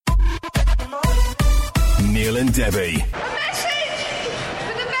Neil and Debbie. A message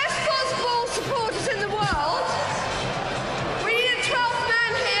for the best football supporters in the world. We need a 12th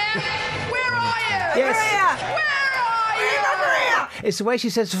man here. Where are you? Yes. Where are you? It's the way she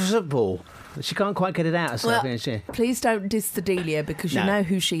says football. She can't quite get it out herself, Well, can she? please don't diss the Delia because you No. know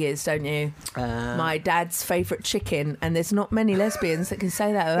who she is, don't you? My dad's favourite chicken, and there's not many lesbians that can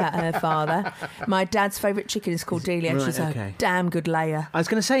say that about her father. My dad's favourite chicken is called Delia, and Right, she's okay. a damn good layer. I was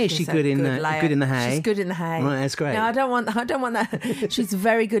going to say, is she She's a good in layer. good in the hay? She's good in the hay. Right, that's great. No, I don't want that. She's a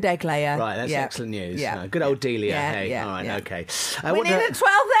very good egg layer. Right, that's Yeah. excellent news. Yeah. Good old Delia. Yeah, Hey, yeah, all right, yeah. okay. We what need the- a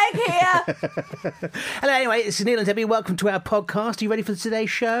 12th egg here. Hello, anyway, it's Neil and Debbie. Welcome to our podcast. Are you ready for today's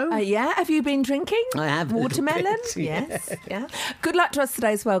show? Yeah, have you been drinking? I have a little Watermelon? bit, Yes, yeah. Good luck to us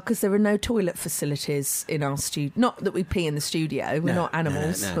today as well, because there are no toilet facilities in our studio. Not that we pee in the studio. We're not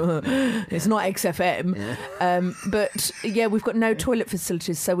animals. no. It's not XFM. But yeah, we've got no toilet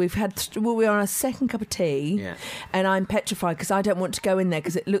facilities. So we've had. We're on our second cup of tea, Yeah. and I'm petrified because I don't want to go in there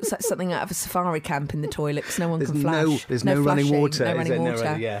because it looks like something out of a safari camp in the toilet because no one There's can no- flush. there's no running flushing, water, No is running there? No water.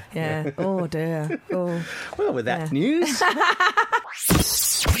 running- yeah. Oh dear. Oh. Well, with that news.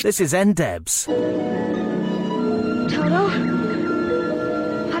 This is NDebs. Toto,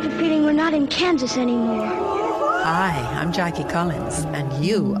 I have a feeling we're not in Kansas anymore. Hi, I'm Jackie Collins, and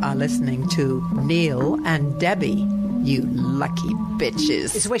you are listening to Neil and Debbie, you lucky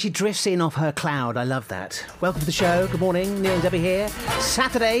bitches. It's the way she drifts in off her cloud. I love that. Welcome to the show. Good morning. Neil and Debbie here.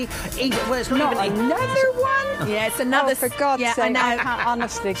 Saturday. Well, it's not even Another one? Yeah, it's another. Oh, for God's yeah, sake, I know. can't,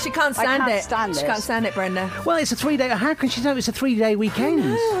 honestly. She can't I stand can't it. stand She it. can't stand it, Brenda. Well, it's a 3-day. How can she know it's a 3-day weekend?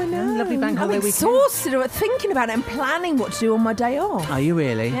 I know. Lovely bank holiday I'm weekend. exhausted about thinking about it and planning what to do on my day off. Are you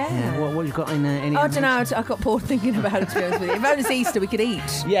really? Yeah. What you got in any? I don't know. I got bored thinking about it, to be honest with you. If only it's Easter, we could eat.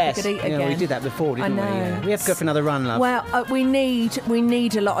 Yes. We could eat Yeah, again. we did that before, didn't I know. we? Yeah. We have to go for another run, love. Well, we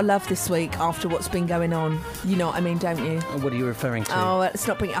need a lot of love this week after what's been going on. You know what I mean, don't you? What are you referring to? Oh, let's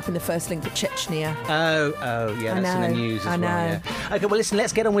not bring it up in the first link, but Chechnya. Oh, yeah, that's in the know, news as I well. know. Yeah. Okay, well, listen,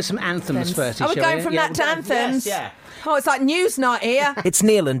 let's get on with some anthems first. Are we shall going from that to anthems? Yes, yeah. Oh, it's like news night here. It's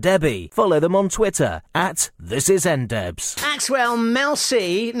Neil and Debbie. Follow them on Twitter at This Is NDebs.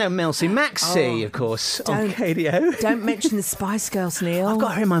 Maxcy, of course, on Don't- KDO. Don't mention the Spice Girls, Neil. I've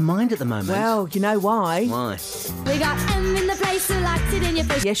got her in my mind at the moment. Well, you know why? Why? We got M in the place who likes it in your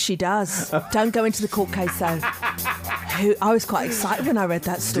face. Yes, she does. Don't go into the court case, though. I was quite excited when I read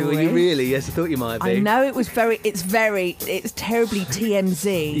that story. Do you really? Yes, I thought you might be. I know it's terribly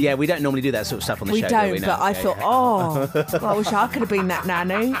TMZ. Yeah, we don't normally do that sort of stuff on the We show. don't, do we? No. but I Yeah, thought, yeah. well, I wish I could have been that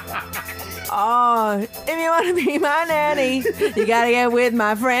nanny. Oh, if you want to be my nanny, you got to get with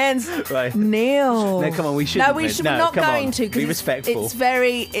my friends. Right. Neil. No, come on, we shouldn't. No, we should. No, We're not come going on. to. 'cause Be it's- respectful. It's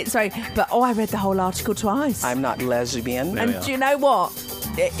very. But I read the whole article twice. I'm not lesbian. There we and are. do you know what?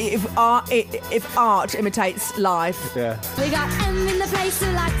 If art imitates life, Yeah. We got M in the place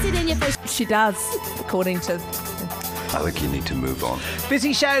who likes it in your face. she does, according to. I think you need to move on.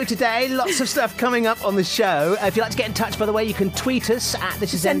 Busy show today. Lots of stuff coming up on the show. If you'd like to get in touch, by the way, you can tweet us at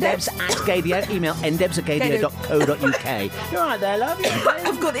This Is NDebs at Gadio. Email ndebs@gadio.co.uk. You're all right there, love.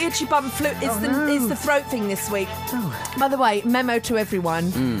 I've got the itchy bum flu. It's the throat thing this week. By the way, memo to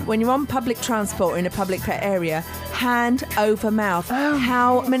everyone: when you're on public transport or in a public area, hand over mouth.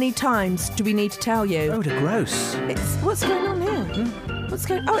 How many times do we need to tell you? Oh, the gross. What's going on here? What's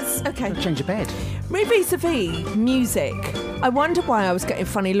going? Oh, it's okay. Change your bed. Vis-a-vis music. I wonder why I was getting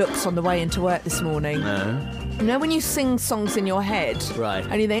funny looks on the way into work this morning. No. You know when you sing songs in your head, Right.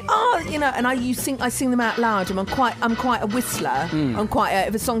 And you think, and I sing them out loud. And I'm quite a whistler.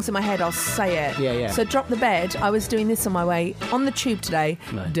 If a song's in my head, I'll say it. Yeah. So drop the bed. I was doing this on my way on the tube today.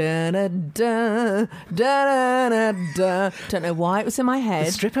 Right. Da da da da da da. Don't know why it was in my head.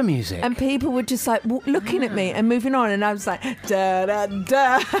 The stripper music. And people were just like looking at me and moving on, and I was like da da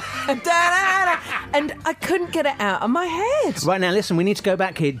da da da, and I couldn't get it out of my head. Right, now listen, we need to go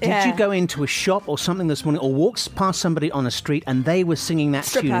back here. Did Yeah. you go into a shop or something this morning, or walk past somebody on a street and they were singing that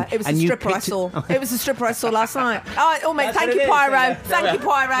tune? Stripper. It was and a you stripper I picked saw. Oh. It was a stripper I saw last night. Oh, mate, That's thank what you, it is, Pyro. yeah. Thank you,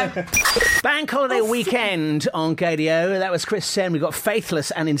 Pyro. Bank holiday weekend on KDO. That was Chris Sen. We've got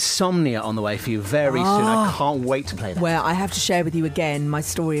Faithless and Insomnia on the way for you very soon. I can't wait to play that. Well, I have to share with you again my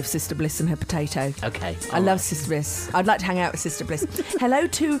story of Sister Bliss and her potato. Okay. I love Sister Bliss. I'd like to hang out with Sister Bliss. Hello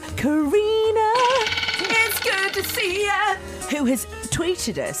to Karina. It's good good to see ya. Who has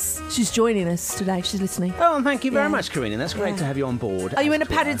tweeted us. She's joining us today. She's listening. Oh, and thank you very much, Karina. That's great to have you on board. Are you in a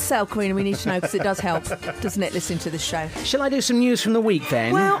padded cell, Karina? We need to know because it does help, doesn't it, listening to the show? Shall I do some news from the week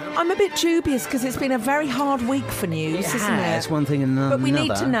then? Well, I'm a bit dubious because it's been a very hard week for news, isn't it? It's one thing and another. But we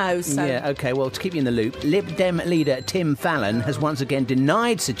need to know, so... Yeah, OK, well, to keep you in the loop, Lib Dem leader Tim Fallon has once again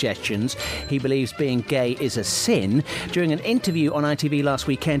denied suggestions he believes being gay is a sin. During an interview on ITV last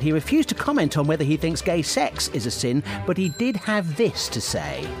weekend, he refused to comment on whether he thinks gay sex is a sin, but he did have this to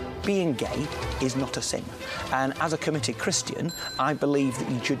say. Being gay is not a sin. And as a committed Christian, I believe that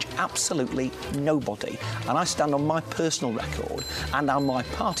you judge absolutely nobody. And I stand on my personal record and on my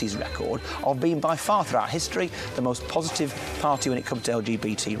party's record of being by far throughout history the most positive party when it comes to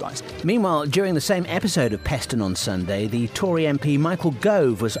LGBT rights. Meanwhile, during the same episode of Peston on Sunday, the Tory MP Michael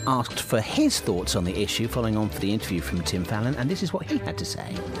Gove was asked for his thoughts on the issue following on for the interview from Tim Fallon, and this is what he had to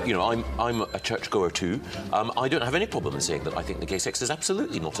say. You know, I'm a churchgoer too. I don't have any problem in saying that I think that gay sex is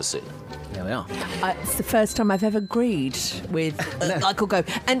absolutely not a sin. There we are. It's the first time I've ever agreed with Michael Gove.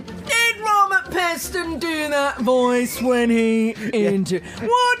 And did Robert Peston do that voice when he interviewed?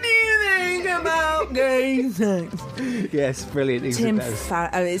 What do you think about gay sex? Yes, brilliant. Tim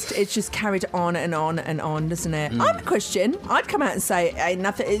Fallon. It's just carried on and on and on, doesn't it? I'm a Christian. I'd come out and say, ain't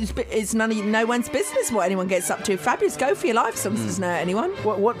nothing. It's no one's business what anyone gets up to. Fabulous. Go for your life. Something doesn't hurt anyone.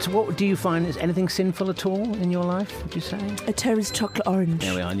 What do you find is anything sinful at all in your life, would you say? A Terry's chocolate orange.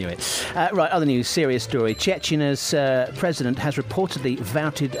 There we are, I knew it. Right, other news, serious story. Checheny's president has reportedly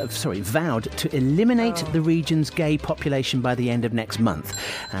vowed to eliminate the region's gay population by the end of next month,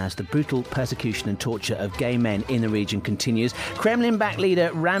 as the brutal persecution and torture of gay men in the region continues. Kremlin-backed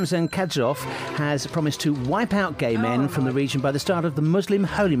leader Ramzan Kadyrov has promised to wipe out gay men from the region by the start of the Muslim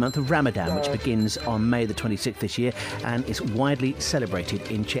holy month of Ramadan, which begins on May the 26th this year and is widely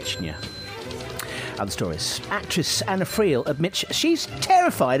celebrated in Chechnya. Other stories. Actress Anna Friel admits she's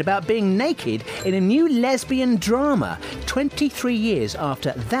terrified about being naked in a new lesbian drama 23 years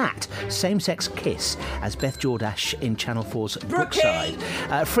after that same-sex kiss as Beth Jordache in Channel 4's Brookside.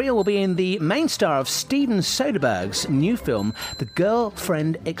 Friel will be in the main star of Steven Soderbergh's new film The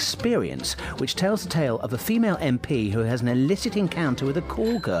Girlfriend Experience, which tells the tale of a female MP who has an illicit encounter with a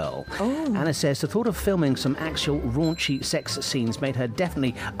call girl. Anna says the thought of filming some actual raunchy sex scenes made her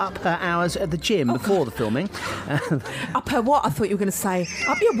definitely up her hours at the gym before the filming. Up her what? I thought you were going to say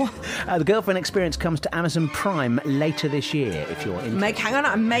up your what? The Girlfriend Experience comes to Amazon Prime later this year, if you're interested. Hang on,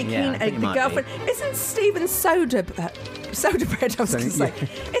 I'm making The Girlfriend. Isn't Steven Soderbergh, I was going to say.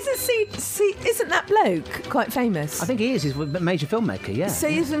 Isn't that bloke quite famous? I think he is. He's a major filmmaker, yeah.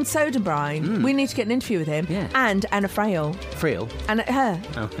 Steven Soderbergh. We need to get an interview with him. Yeah. And Anna Friel. And her.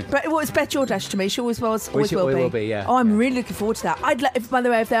 Okay. But it's Beth Jordache to me. She always was, always will be. Yeah. Oh, I'm really looking forward to that. By the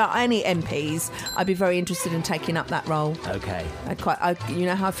way, if there are any MPs, I'd be very interested in taking up that role. Okay. You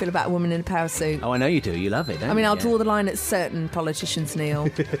know how I feel about a woman in a power suit. Oh, I know you do. You love it, don't you? I'll draw the line at certain politicians, Neil.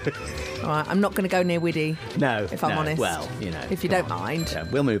 All right, I'm not going to go near Widdy. No. If I'm honest. Well, you know. If you don't mind. Yeah,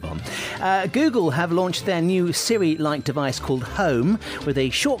 we'll move on. Google have launched their new Siri-like device called Home with a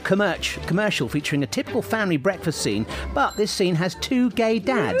short commercial featuring a typical family breakfast scene, but this scene has two gay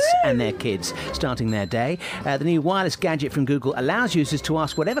dads and their kids starting their day. The new wireless gadget from Google allows users to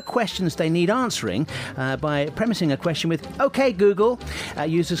ask whatever questions they need answering by premising a question with, OK, Google.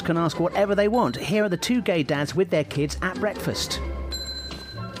 Users can ask whatever they want. Here are the two gay dads with their kids at breakfast.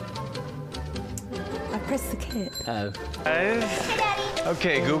 I pressed the kit. Oh.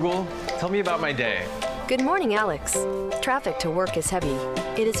 Okay, Google, tell me about my day. Good morning, Alex. Traffic to work is heavy.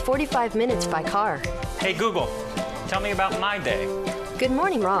 It is 45 minutes by car. Hey, Google, tell me about my day. Good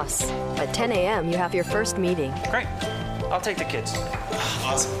morning, Ross. At 10 a.m., you have your first meeting. Great. I'll take the kids.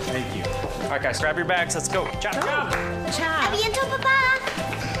 Awesome, thank you. All right, guys, grab your bags. Let's go. Ciao. Ciao. A bientôt,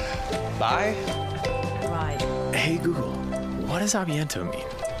 papa. Bye. Right. Hey, Google, what does a bientôt mean?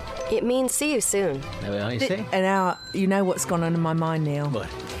 It means see you soon. There we are, you see? And now, you know what's gone on in my mind, Neil.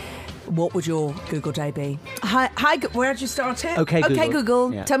 What would your Google day be? Hi, where did you start it? Okay,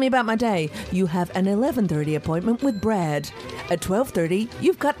 Google. Yeah. Tell me about my day. You have an 11:30 appointment with Brad. At 12:30,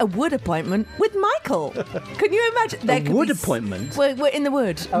 you've got a wood appointment with Michael. Can you imagine? A wood appointment? We're in the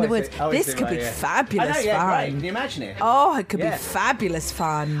wood. In the woods. This This could be fabulous I know, fun. great. Can you imagine it? Oh, it could be fabulous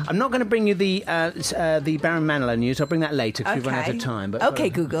fun. I'm not going to bring you the Baron Manilow news. I'll bring that later because we've run out of time. But Okay,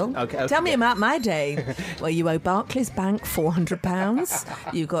 Google. Okay, Tell me about my day. Well, you owe Barclays Bank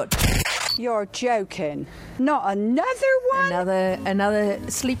 £400. You got... You're joking. Not another one? Another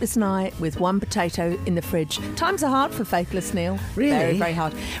sleepless night with one potato in the fridge. Times are hard for faithless Neil. Really? Very, very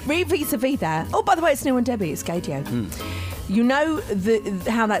hard. Vis-a-vis that. Oh, by the way, it's Neil and Debbie. It's Gadio. You know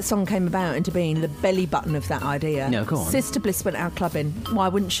how that song came about into being, the belly button of that idea? No, go on. Sister Bliss went out clubbing. Why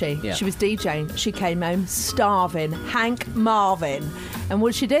wouldn't she? Yeah. She was DJing. She came home starving. Hank Marvin. And what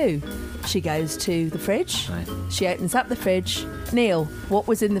did she do? She goes to the fridge. Right. She opens up the fridge. Neil, what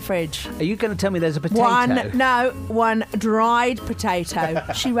was in the fridge? Are you going to tell me there's a potato? One dried potato.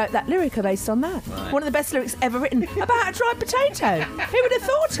 She wrote that lyric based on that. Right. One of the best lyrics ever written about a dried potato. Who would have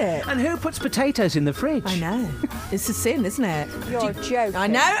thought it? And who puts potatoes in the fridge? I know. It's a sin, isn't it? You're joking. I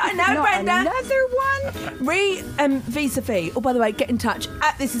know, Not Brenda. Another one? Vis-a-vis. Oh, by the way, get in touch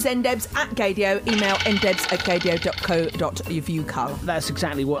at This Is NDebs at Gadio. Email ndebs@gadio.co.uk. That's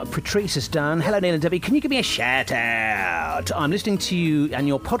exactly what Patrice has done. Hello, Neil and Debbie. Can you give me a shout out? I'm listening to you and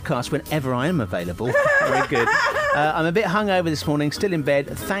your podcast whenever I am available. Very good. I'm a bit hungover this morning, still in bed.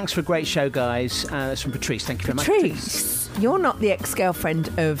 Thanks for a great show, guys. That's from Patrice. Thank you very much. Patrice, you're not the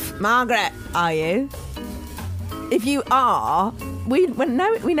ex-girlfriend of Margaret, are you? If you are, we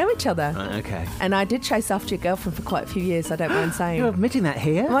know each other. Right, okay. And I did chase after your girlfriend for quite a few years, I don't mind saying. You're admitting that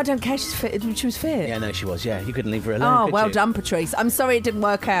here? Well, I don't care, she was fit. Yeah, no, she was, yeah. You couldn't leave her alone, Oh, could well you? done, Patrice. I'm sorry it didn't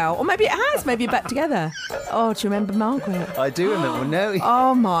work out. Or maybe it has. Maybe you're back together. Oh, do you remember Margaret? I do remember. No.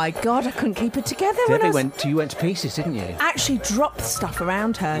 Oh, my God, I couldn't keep it together. Debbie went to pieces, didn't you? Actually dropped stuff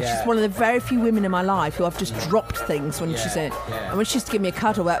around her. Yeah. She's one of the very few women in my life who I've just dropped things when she's in. Yeah. And when she used to give me a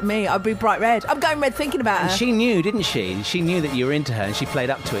cuddle at me, I'd be bright red. I'm going red thinking about her. And she knew, didn't she? She knew that you were into her and she played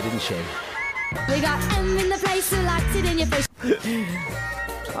up to it, didn't she? We got M in the place who likes it in your face.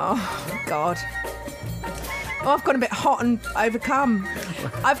 Oh, God. Oh, I've got a bit hot and overcome.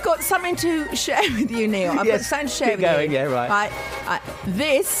 I've got something to share with you, Neil. I've got something to share keep with going, you. yeah, right.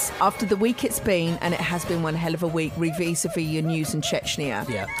 This, after the week it's been, and it has been one hell of a week, vis-a-vis your news in Chechnya.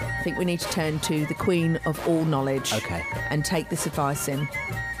 Yeah. I think we need to turn to the queen of all knowledge. Okay. And take this advice in.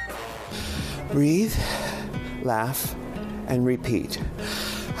 Breathe, laugh, and repeat.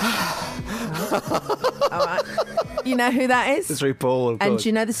 All right. You know who that is? It's RuPaul, of And course. do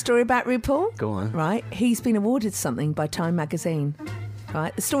you know the story about RuPaul? Go on. Right. He's been awarded something by Time magazine.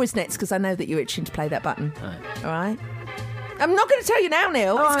 Right. The story's next because I know that you're itching to play that button. Right. All right. I'm not going to tell you now,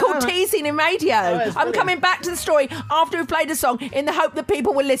 Neil. Oh, it's called no. teasing in radio. Oh, it's I'm brilliant. coming back to the story after we've played a song in the hope that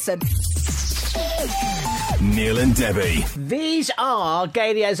people will listen. Neil and Debbie. These are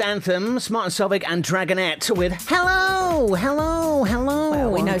Gadio's anthems, Martin Solveig and Dragonette with Hello, Hello, Hello.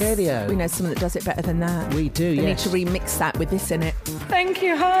 Well, we on know Gadio. we know someone that does it better than that. We do, We yes. need to remix that with this in it. Thank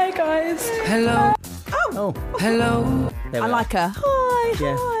you. Hi, guys. Hello. Oh, Hello. there I we like her. Hi.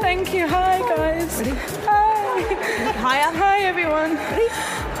 Yeah. Hi. Thank you. Hi, guys. Ready? Hi. Hiya. Hi, everyone. Ready?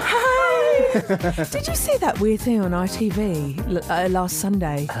 Hi. Did you see that weird thing on ITV last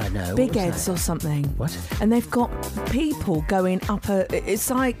Sunday? No, what Big was Heads that? or something. What? And they've got people going up it's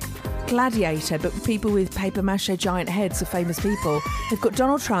like Gladiator, but people with paper mache giant heads of famous people. They've got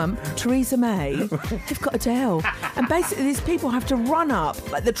Donald Trump, Theresa May, they've got Adele. And basically these people have to run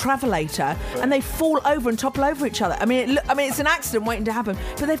up like the Travelator and they fall over and topple over each other. I mean, it's an accident waiting to happen,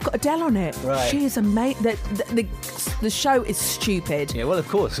 but they've got Adele on it. Right. She is amazing. The show is stupid. Yeah, well, of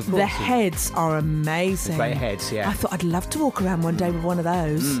course. The heads are amazing. Great heads, yeah. I thought I'd love to walk around one day with one of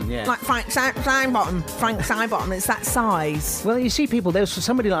those. yeah. Like Frank Sidebottom. It's that size. Well, you see people, there was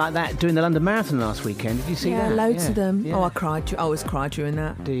somebody like that doing the London Marathon last weekend. Did you see Yeah, that? loads of them. Yeah. Oh, I always cry during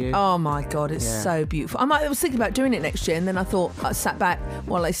that. Do you? Oh my God, it's Yeah. so beautiful. I was thinking about doing it next year, and then I thought, I sat back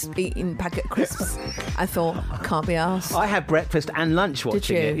while I was eating packet crisps. I thought, I can't be arsed. I had breakfast and lunch watching Did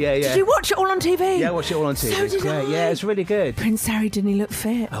you? it. Yeah, yeah. Did you watch it all on TV? Yeah, I watched it all on TV. So It's did great. I. Yeah, it's really good. Prince Harry, didn't he look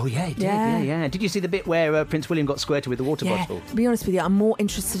fit? Oh, yeah, he did. Yeah. Yeah. Did you see the bit where Prince William got squirted with the water Yeah, bottle? to be honest with you, I'm more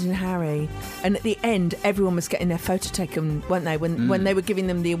interested in Harry. And at the end, everyone was getting their photo taken, weren't they? When they were giving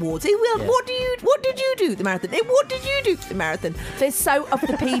them the awards. Hey, Will, Yeah. what did you do at the marathon? Hey, what did you do at the marathon? They're so of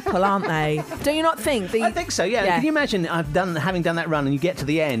the people, aren't they? Do you not think? I think so, yeah. Can you imagine having done that run and you get to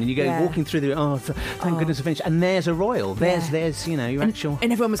the end and you go Yeah. walking through the, thank goodness I finished, and there's a royal. There's your actual...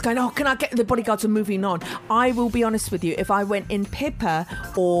 And everyone was going, oh, can I get the bodyguards are moving on? I will be honest with you, if I went in Pippa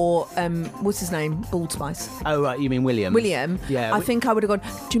or, what's his name? Bald Spice. Oh, right, you mean William? William, Yeah. I think I would have gone,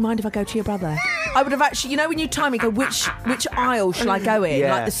 do you mind if I go to your brother? I would have actually, you know when you time it, go, which aisle shall I go in?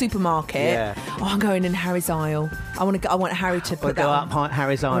 Yeah. Like the supermarket. Yeah. Oh, I'm going in Harry's aisle. I want Harry to put that go on. up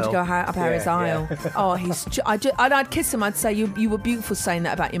Harry's aisle. I want to go up Harry's Yeah, aisle. yeah. Oh, I'd kiss him. I'd say, you were beautiful saying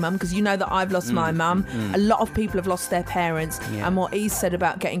that about your mum, because you know that I've lost my mum. A lot of people have lost their parents. Yeah. And what he said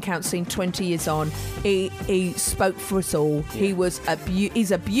about getting counselling 20 years on, he spoke for us all. Yeah.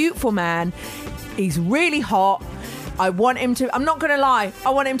 He's a beautiful man. He's really hot. I want him to, I'm not going to lie, I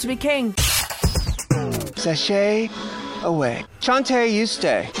want him to be king. Sashay away. Shantae, you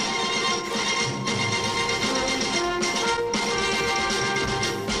stay.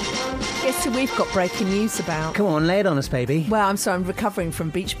 Guess who we've got breaking news about? Come on, lay it on us, baby. Well, I'm sorry, I'm recovering from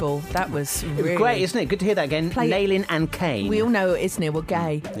beach ball. That was really... Great, isn't it? Good to hear that again. Nailin and Kane. We all know it is, Neil. We're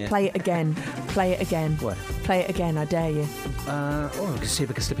gay. Yeah. Play it again. Play it again. What? Play it again, I dare you. We can see if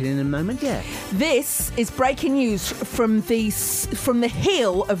we can slip it in a moment, yeah. This is breaking news from the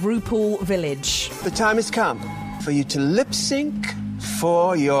heel of RuPaul Village. The time has come for you to lip sync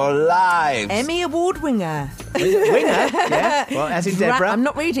for your lives. Emmy Award winner. Winger? Yeah. Well, as in Deborah. I'm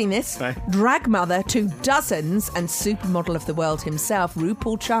not reading this. No. Drag mother to dozens and supermodel of the world himself,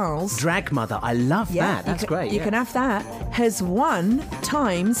 RuPaul Charles. Drag mother. I love that. That's great. You can have that. Has won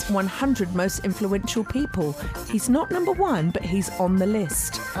Time's 100 most influential people. He's not number one, but he's on the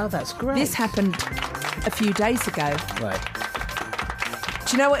list. Oh, that's great. This happened a few days ago. Right.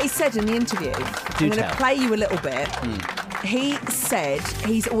 Do you know what he said in the interview? I'm going to play you a little bit. He said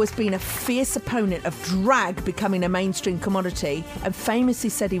he's always been a fierce opponent of drag becoming a mainstream commodity, and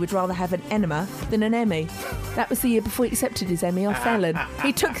famously said he would rather have an enema than an Emmy. That was the year before he accepted his Emmy off Ellen.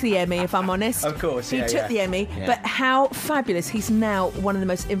 He took the Emmy, if I'm honest. Of course, He took the Emmy. Yeah. But how fabulous. He's now one of the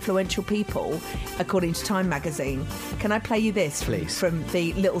most influential people, according to Time magazine. Can I play you this? Please. From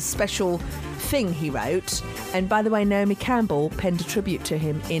the little special thing he wrote. And by the way, Naomi Campbell penned a tribute to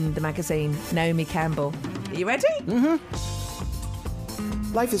him in the magazine. Naomi Campbell. Are you ready? Mm-hmm.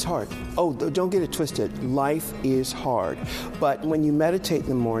 Life is hard. Oh, don't get it twisted. Life is hard. But when you meditate in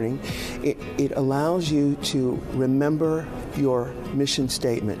the morning, it allows you to remember your mission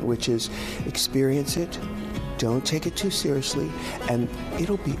statement, which is experience it, don't take it too seriously, and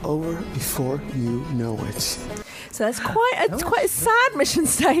it'll be over before you know it. So that's quite a sad mission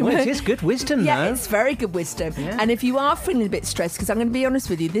statement. Well, it is good wisdom, Yeah, though. it's very good wisdom. Yeah. And if you are feeling a bit stressed, because I'm going to be honest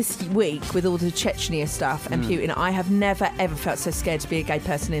with you, this week with all the Chechnya stuff and Putin, I have never ever felt so scared to be a gay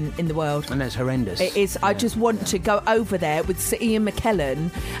person in the world. I know, it's horrendous. It is. I just want to go over there with Sir Ian McKellen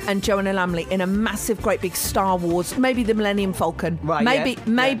and Joanna Lumley in a massive, great big Star Wars, maybe the Millennium Falcon, Right, maybe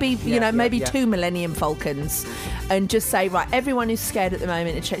yeah. maybe Yeah. 2 Millennium Falcons, and just say, right, everyone who's scared at the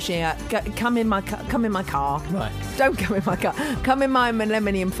moment in Chechnya, come in my car. Right. Don't come in my car. Come in my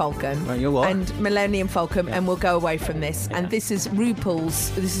Millennium Falcon. Right, you're what? And Millennium Falcon, and we'll go away from this. And this is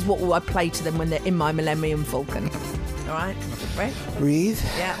RuPaul's. This is what I play to them when they're in my Millennium Falcon. All right, right? Breathe,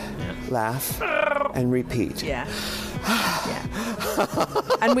 Yeah. laugh, and repeat. Yeah. Yeah.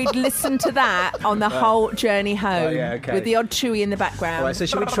 And we'd listen to that on the whole journey home okay. with the odd Chewie in the background. All right, so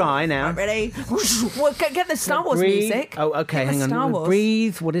should we try now? Right, ready? Well, get the Star Wars Breathe. music. Oh, okay, Get the hang on. Star Wars.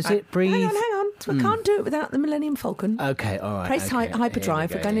 Breathe. What is it? Breathe. Hang on. We can't do it without the Millennium Falcon. Okay, all right. Press okay.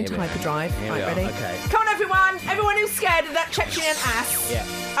 hyperdrive. Here We're going go, into here we go. hyperdrive. Here we Right, are, ready? okay. Come on, everyone. Everyone who's scared of that Chechen ass. Yeah.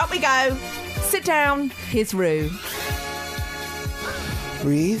 Up we go. Sit down. Here's Rue.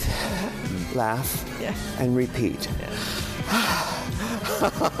 Breathe, laugh, Yeah. and repeat.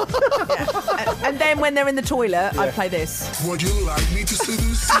 And then when they're in the toilet, I play this. Would you like me to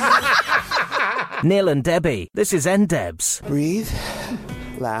seduce Neil and Debbie, this is NDebs. Breathe,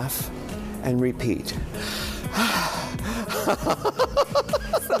 laugh, and repeat.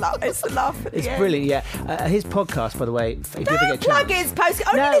 It's the laugh at the It's end. brilliant, yeah. His podcast, by the way, if you ever Don't get a plug chance. his post.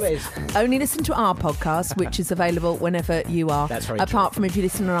 No, Only listen to our podcast, which is available whenever you are. That's very Apart from if you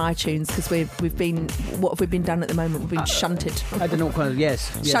listen on iTunes, because we've been. What have we been done at the moment? We've been shunted. I don't know what kind of,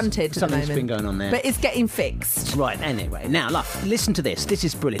 yes. Shunted at the Something's moment. been going on there. But it's getting fixed. Right, anyway, now look, listen to this. This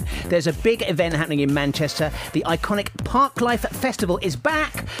is brilliant. There's a big event happening in Manchester. The iconic Parklife Festival is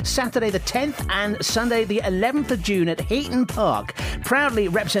back Saturday the 10th and Sunday the 11th of June at Heaton Park. Proudly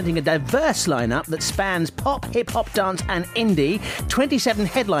representing a diverse lineup that spans pop, hip-hop, dance and indie. 27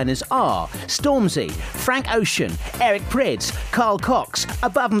 headliners are Stormzy, Frank Ocean, Eric Prydz, Carl Cox,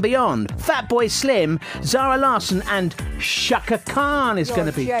 Above and Beyond, Fatboy Slim, Zara Larsson and Shaka Khan is going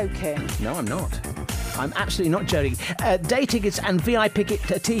to be... You're joking. No, I'm not. I'm absolutely not joking. Day tickets and VIP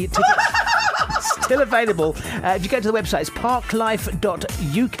tickets still available. If you go to the website, it's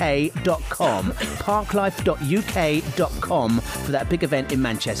parklife.uk.com. Parklife.uk.com for that big event in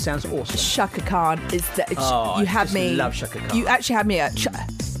Manchester. Sounds awesome. Shaka Khan is that. I You had just me. love Shaka Khan. You actually had me at. To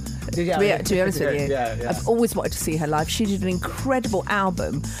be honest with you, Yeah. I've always wanted to see her live. She did an incredible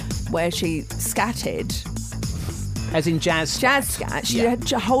album where she scattered. As in jazz. Jazz scat. She Yeah.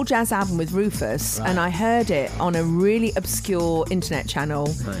 did a whole jazz album with Rufus, Right. and I heard it on a really obscure internet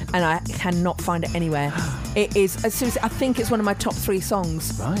channel, Right. and I cannot find it anywhere. It is, seriously, I think it's one of my top 3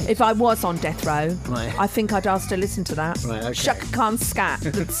 songs. Right. If I was on death row, Right. I think I'd ask her to listen to that. Right, okay. Shaka Khan's Scat,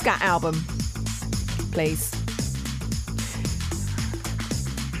 the Scat album, please.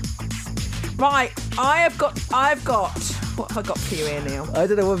 Right, I've got. What have I got for you here, Neil? I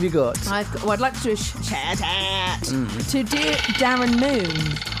don't know what have you got. I'd like to do a shout out to dear Darren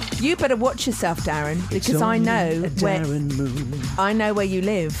Moon, You better watch yourself, Darren, because It's I only know a Darren moon. I know where you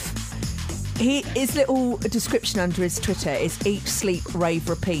live. His little description under his Twitter is eat, sleep, rave,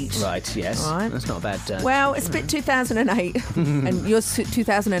 repeat. Right, yes. Right. That's not a bad... Well, it's a bit 2008, and yours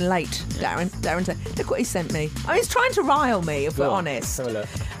 2008, Darren. Darren said, look what he sent me. I mean, he's trying to rile me, if we're honest. Have a look.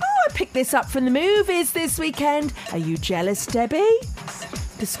 Oh, I picked this up from the movies this weekend. Are you jealous, Debbie?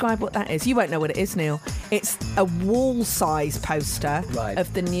 Describe what that is. You won't know what it is, Neil. It's a wall-size poster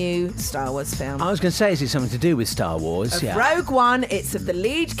of the new Star Wars film. I was going to say, is it something to do with Star Wars? Of Rogue One. It's of the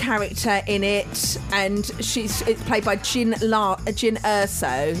lead character in it, and it's played by Jyn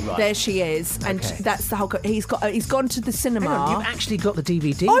Erso. Right. There she is, and that's the whole. He's gone to the cinema. Hang on, you actually got the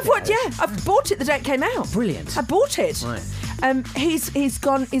DVD? I've bought it the day it came out. Brilliant. I bought it. Right. He's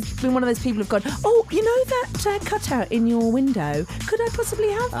been one of those people who've gone, oh, you know that cutout in your window? Could I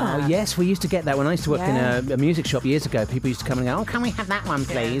possibly have that? Oh, yes, we used to get that when I used to work in a music shop years ago. People used to come and go, oh, can we have that one,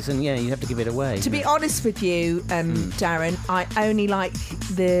 please? And you have to give it away. To be honest with you, Darren, I only like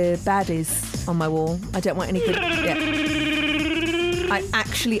the baddies on my wall. I don't want any good... I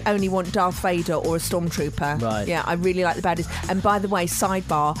actually only want Darth Vader or a Stormtrooper. Right. Yeah, I really like the baddies. And by the way,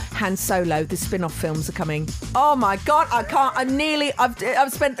 sidebar, Han Solo, the spin-off films are coming. Oh my God, I can't.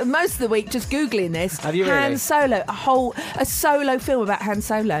 I've spent most of the week just Googling this. Have you Han really? Solo, a solo film about Han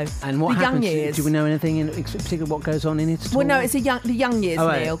Solo. And what the happens? Young years. Do we know anything in particular what goes on in it at all? Well, no, it's the young years,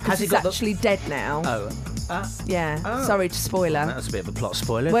 right. Neil, because he's actually dead now. Oh. Yeah, sorry to spoiler. That's a bit of a plot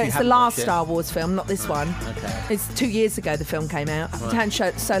spoiler. Well, it's the last Star Wars film, not this one. Okay. It's 2 years ago the film came out. Right. Han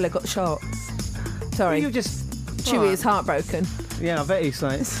Solo got shot. Sorry. Well, you just... Chewie is heartbroken. Yeah, I bet he's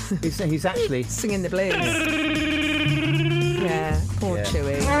like... he's actually... Singing the blues. Yeah, poor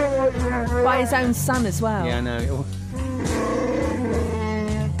Chewie. By his own son as well. Yeah, I know.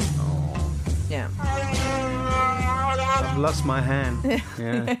 Yeah. I've lost my hand.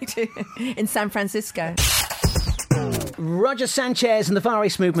 Yeah. In San Francisco. Roger Sanchez and the Far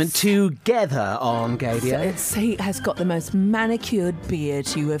East Movement together on Gadio. He has got the most manicured beard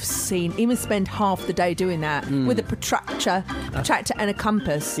you have seen. He must spend half the day doing that with a protractor and a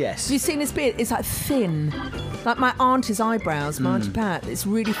compass. Yes. Have you seen his beard? It's like thin. Like my auntie's eyebrows, my Auntie Pat. It's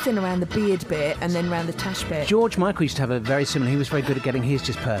really thin around the beard bit and then around the tash bit. George Michael used to have a very similar... He was very good at getting his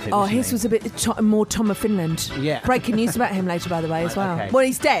just perfect. Oh, his was a bit more Tom of Finland. Yeah. Breaking news about him later, by the way, as well. Okay. Well,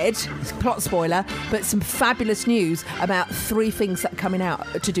 he's dead. It's a plot spoiler, but some fabulous news about 3 things that are coming out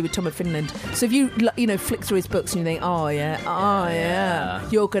to do with Tom of Finland. So if you flick through his books and you think, oh yeah,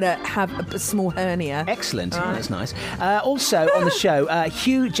 you're gonna have a small hernia. Excellent. Right. That's nice. Also on the show,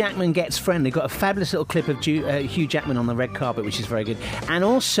 Hugh Jackman Gets Friendly. Got a fabulous little clip of Hugh Jackman on the red carpet, which is very good. And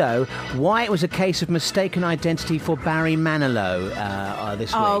also why it was a case of mistaken identity for Barry Manilow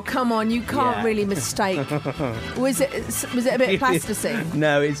this week. Oh, come on, you can't really mistake. Was it a bit plasticine?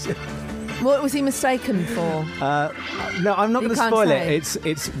 No, it's... What was he mistaken for? No, I'm not going to spoil say. it.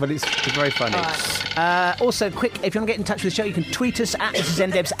 It's very funny. Right. Also, quick, if you want to get in touch with the show, you can tweet us at This Is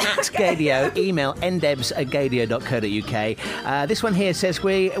NDebs at Gadio. Email ndebs@gadio.co.uk. This one here says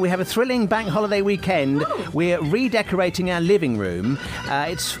we have a thrilling bank holiday weekend. We're redecorating our living room.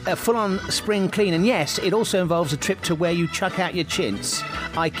 It's a full-on spring clean, and yes, it also involves a trip to where you chuck out your chintz,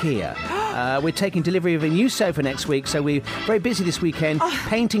 IKEA. We're taking delivery of a new sofa next week, so we're very busy this weekend,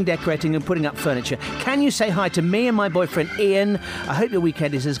 painting, decorating and putting up furniture. Can you say hi to me and my boyfriend Ian? I hope your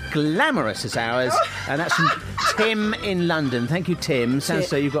weekend is as glamorous as ours. And that's from Tim in London. Thank you, Tim. Sounds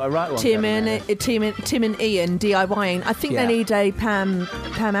so you've got a right one. Tim and Ian DIYing. I think they need a Pam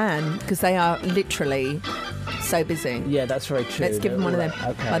Ann, because they are literally so busy. Yeah, that's very true. Let's give them one of them.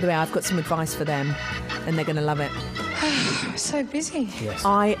 Okay. By the way, I've got some advice for them, and they're going to love it. So busy. Yes.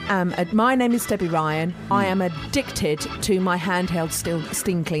 My name is Debbie Ryan. I am addicted to my handheld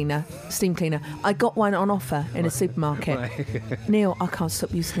steam cleaner. I got one on offer in a supermarket. Right. Neil, I can't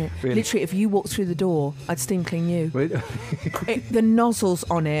stop using it. Really? Literally, if you walk through the door, I'd steam clean you. The nozzles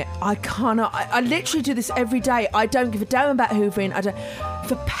on it, I cannot. I literally do this every day. I don't give a damn about hoovering.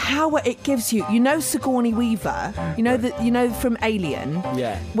 The power it gives you. You know Sigourney Weaver. You know from Alien.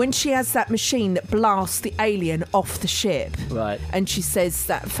 Yeah. When she has that machine that blasts the alien off the ship. Right. And she says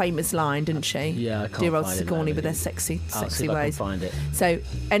that famous line, didn't she? Yeah, I can't Dear old find it Sigourney now, with their really. sexy I'll see if I can ways. find it. So,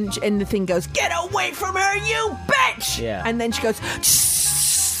 and the thing goes, get away from her, you bitch! Yeah. And then she goes,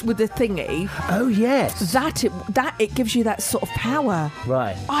 with the thingy. Oh, yes. That it gives you that sort of power.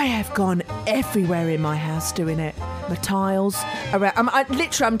 Right. I have gone everywhere in my house doing it. The tiles around.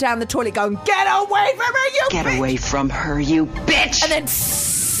 I'm down the toilet going, get away from her, you bitch! Get away from her, you bitch! And then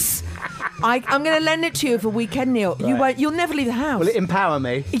I'm going to lend it to you for a weekend, Neil. Right. You'll never leave the house. Will it empower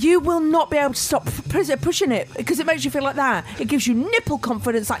me? You will not be able to stop pushing it because it makes you feel like that. It gives you nipple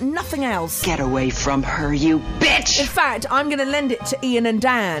confidence like nothing else. Get away from her, you bitch! In fact, I'm going to lend it to Ian and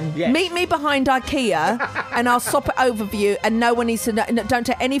Dan. Yes. Meet me behind IKEA and I'll swap it over for you, and no one needs to know. Don't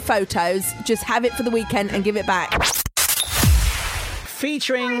take any photos. Just have it for the weekend and give it back.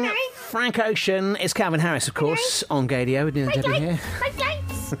 Featuring Frank Ocean, it's Calvin Harris, of course, on Gadio. We're doing Debbie here.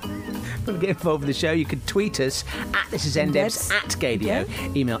 Want to get involved with the show, you can tweet us at thisisndebs at Gadio.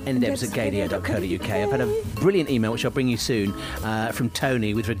 Email ndebs@gadio.co.uk. I've had a brilliant email, which I'll bring you soon, from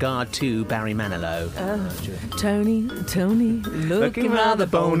Tony with regard to Barry Manilow. Tony, looking rather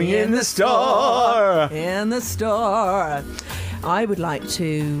bony in the store. In the store. I would like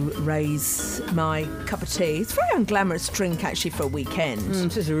to raise my cup of tea. It's a very unglamorous drink, actually, for a weekend.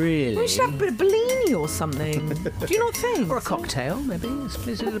 This is really... We should have a bit of Bellini or something. Do you not think? Or a cocktail, maybe. It's a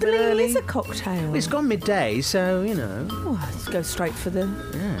little bit Bellini early. is a cocktail. Well, it's gone midday, so, you know. Oh, let's go straight for the...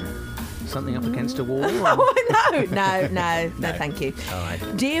 Yeah. Something up against a wall. Oh, no, thank you. All right.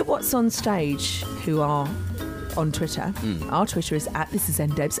 Dear What's On Stage, who are... on Twitter. Our Twitter is at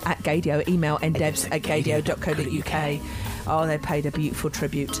thisisndebs at Gadio. Email ndebs@gadio.co.uk. Oh, they paid a beautiful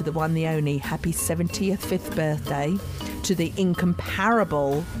tribute to the one, the only. Happy 75th birthday to the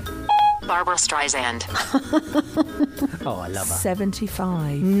incomparable Barbara Streisand. Oh, I love her.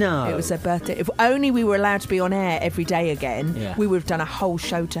 75. No. It was her birthday. If only we were allowed to be on air every day again, Yeah. we would have done a whole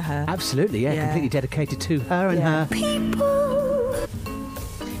show to her. Absolutely, yeah. Completely dedicated to her and her people.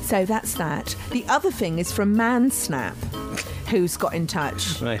 So that's that. The other thing is from Mansnap, who's got in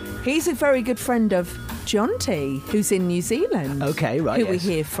touch. Right. He's a very good friend of Jonty, who's in New Zealand. Okay, right, Who we yes.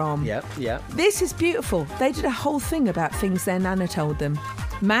 hear from. Yep. This is beautiful. They did a whole thing about things their nana told them.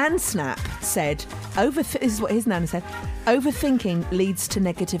 Mansnap said, this is what his nana said, overthinking leads to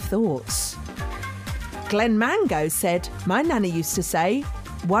negative thoughts. Glenn Mango said, my nana used to say,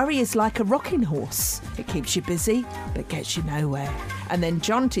 worry is like a rocking horse. It keeps you busy, but gets you nowhere. And then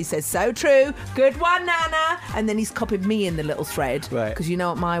Jonty says, so true, good one, Nana. And then he's copied me in the little thread. Right. Because you know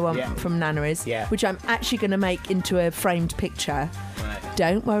what my one from Nana is? Yeah. Which I'm actually going to make into a framed picture. Right.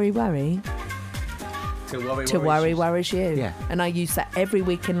 Don't worry. To worry worries you. Yeah. And I use that every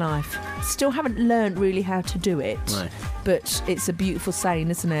week in life. Still haven't learned really how to do it. Right. But it's a beautiful saying,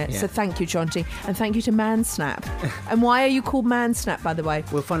 isn't it? Yeah. So thank you, Jonty. And thank you to Mansnap. And why are you called Mansnap, by the way?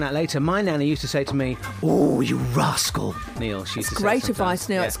 We'll find out later. My nana used to say to me, oh, you rascal. Neil, she used to say Great sometimes. advice,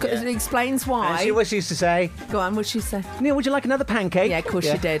 Neil. It explains why. And what she used to say? Go on, what'd she say? Neil, would you like another pancake? Yeah, of course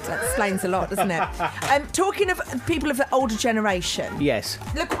she did. That explains a lot, doesn't it? Talking of people of the older generation. Yes.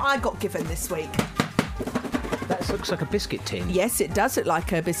 Look what I got given this week. That looks like a biscuit tin. Yes, it does look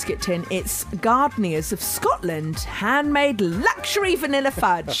like a biscuit tin. It's Gardeniers of Scotland, handmade luxury vanilla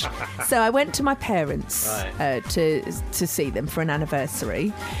fudge. So I went to my parents to see them for an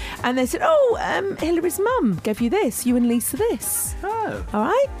anniversary, and they said, Hillary's mum gave you this, you and Lisa this. Oh. All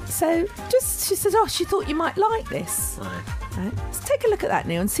right. So she said, she thought you might like this. Right. Right. Let's take a look at that,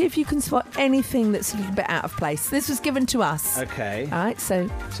 Neil, and see if you can spot anything that's a little bit out of place. This was given to us. Okay. All right, so...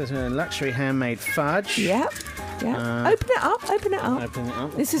 So it's a luxury handmade fudge. Yep. Open it up. Open it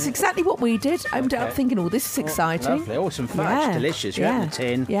up. This is exactly what we did. Opened it up thinking, this is exciting. Lovely. Awesome fudge. Yeah. Delicious. You open the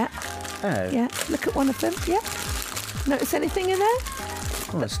tin. Yeah. Oh. Yeah. Look at one of them. Yeah. Notice anything in there?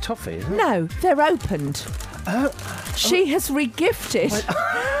 Oh, it's toffee, isn't it? No, they're opened. She has regifted...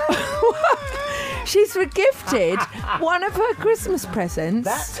 She's regifted one of her Christmas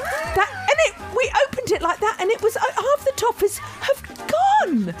presents. We opened it like that, and it was half the toffees have gone.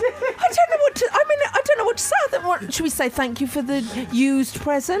 I don't know what to. I don't know what to say. Should we say thank you for the used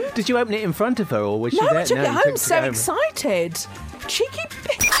present? Did you open it in front of her, or was she No, there? I took it you home. it So home. excited. Cheeky.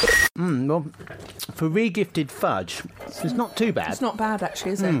 Well, for re-gifted fudge, it's not too bad. It's not bad,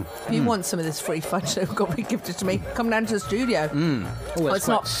 actually, is it? If you want some of this free fudge that got re-gifted to me, come down to the studio. Oh, it's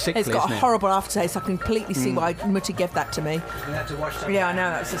not. sickly, It's got isn't a it? horrible aftertaste. I completely see why Mutti gave that to me. You had to wash that. Yeah, I know,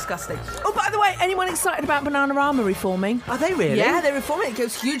 that's disgusting. Oh, by the way, anyone excited about Bananarama reforming? Are they really? Yeah, they're reforming. It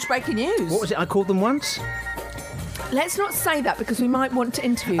goes huge breaking news. What was it? I called them once. Let's not say that because we might want to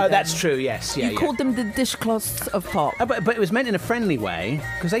interview them. Oh, that's true. Yes, yeah. You called them the dishcloths of pop. But it was meant in a friendly way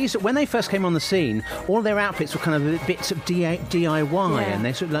because they used to, when they first came on the scene, all their outfits were kind of bits of DIY, and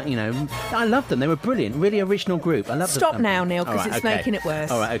they sort of I loved them. They were brilliant, really original group. I loved them. Stop now, Neil, because it's making it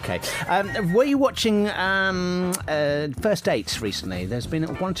worse. All right, okay. Were you watching First Dates recently? There's been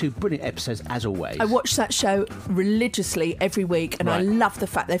one or two brilliant episodes, as always. I watch that show religiously every week, and I love the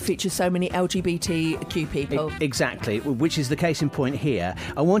fact they feature so many LGBTQ people. Exactly. exactly, which is the case in point here.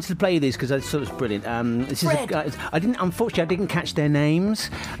 I wanted to play you these because I thought it was brilliant. This is a guy, unfortunately, I didn't catch their names.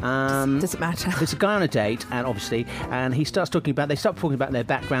 Doesn't matter. There's a guy on a date, and they start talking about their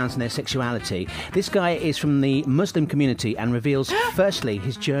backgrounds and their sexuality. This guy is from the Muslim community and reveals, firstly,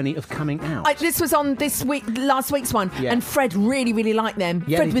 his journey of coming out. This was on last week's one, and Fred really, really liked them.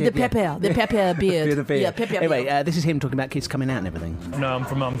 Yeah, Fred with the pepper beard. The beard. Yeah, pepper anyway, beard. this is him talking about kids coming out and everything. No, I'm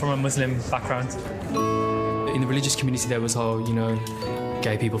from a Muslim background. In the religious community, there was whole,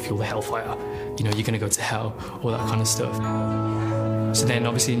 gay people fuel the hellfire. You're going to go to hell, all that kind of stuff. So then,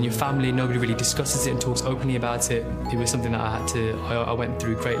 obviously, in your family, nobody really discusses it and talks openly about it. It was something that I went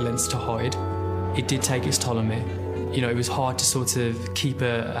through great lengths to hide. It did take its toll on me. It was hard to sort of keep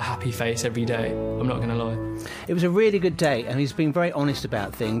a happy face every day. I'm not going to lie. It was a really good date, and he's been very honest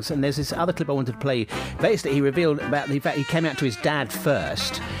about things. And there's this other clip I wanted to play. Basically, he revealed about the fact he came out to his dad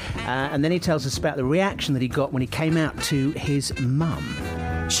first, and then he tells us about the reaction that he got when he came out to his mum.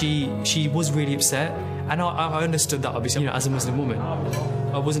 She was really upset, and I understood that, obviously, as a Muslim woman.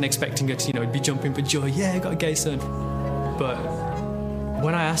 I wasn't expecting her to, be jumping for joy. Yeah, I got a gay son. But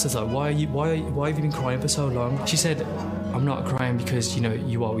when I asked her, why have you been crying for so long? She said, I'm not crying because,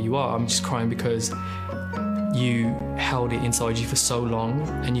 you are who you are. I'm just crying because you held it inside you for so long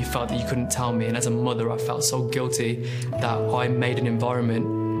and you felt that you couldn't tell me. And as a mother, I felt so guilty that I made an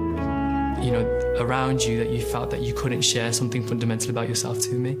environment, around you that you felt that you couldn't share something fundamental about yourself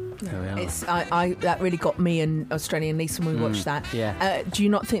to me. That really got me and Australian niece when we watched that. Yeah. Do you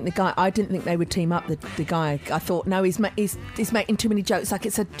not think the guy? I didn't think they would team up. The guy. I thought no, he's making too many jokes. Like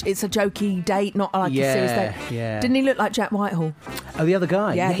it's a jokey date, not like a serious date. Yeah. Didn't he look like Jack Whitehall? Oh, the other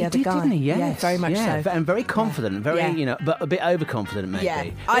guy. Yeah, he the other did, guy. didn't he? Yes. Yeah, very much so. And very confident. But a bit overconfident maybe.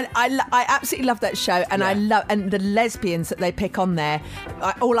 Yeah. I absolutely love that show, and I love the lesbians that they pick on there.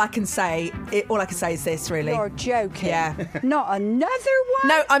 All I can say is this, really. You're joking. Yeah. Not another one?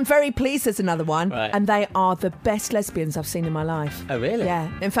 No, I'm very pleased there's another one. Right. And they are the best lesbians I've seen in my life. Oh, really?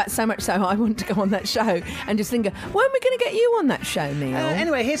 Yeah. In fact, so much so I want to go on that show and just think, when are we going to get you on that show, Neil?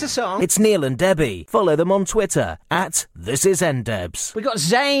 Anyway, here's a song. It's Neil and Debbie. Follow them on Twitter @ThisIsNDebs. We got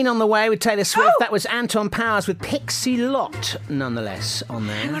Zayn on the way with Taylor Swift. That was Anton Powers with Pixie Lott, nonetheless, on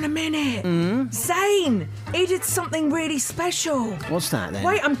there. Hang on a minute. Zayn, he did something really special. What's that then?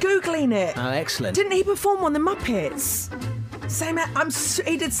 Wait, I'm Googling it. Oh, excellent. Didn't he perform on the Muppets? Same.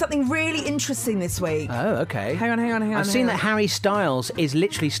 He did something really interesting this week. Oh, okay. Hang on. I've seen that Harry Styles is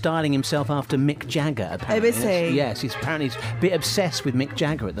literally styling himself after Mick Jagger, apparently. Oh, is he? Yes, he's apparently a bit obsessed with Mick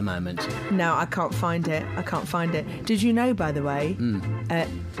Jagger at the moment. No, I can't find it. Did you know, by the way,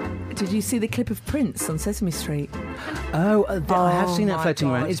 did you see the clip of Prince on Sesame Street? I have seen that floating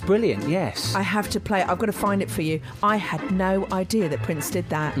around. God. It's brilliant, yes. I have to play it. I've got to find it for you. I had no idea that Prince did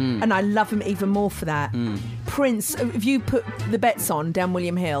that. And I love him even more for that. Prince, if you put the bets on down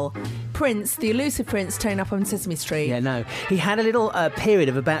William Hill, Prince, the elusive Prince, turning up on Sesame Street. Yeah, no. He had a little period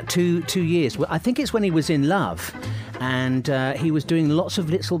of about two years. Well, I think it's when he was in love. And he was doing lots of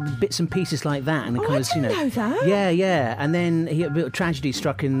little bits and pieces like that. And I didn't know that. Yeah. And then a bit of tragedy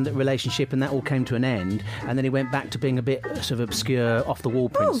struck in the relationship, and that all came to an end. And then he went back to being a bit sort of obscure, off-the-wall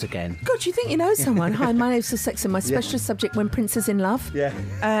Prince again. God, you think you know someone? Hi, my name's Phil Sexton. My specialist subject, when Prince is in love. Yeah.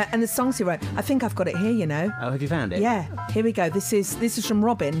 And the songs he wrote. I think I've got it here, Oh, have you found it? Yeah. Here we go. This is from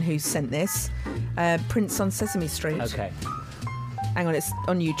Robin, who sent this. Prince on Sesame Street. Okay. Hang on, it's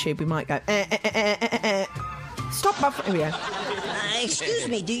on YouTube. We might go. Stop buffering. Here we go. Excuse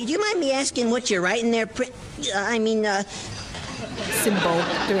me, do you mind me asking what you're writing there? Symbol.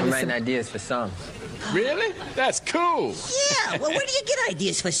 I'm writing ideas for songs. Really? That's cool. Yeah, well, where do you get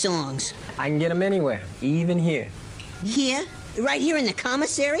ideas for songs? I can get them anywhere, even here. Here? Right here in the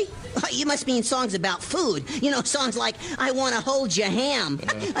commissary? Oh, you must mean songs about food. Songs like, I Want to Hold Your Ham.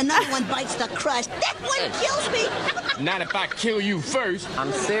 Another one bites the crust. That one kills me. Not if I kill you first.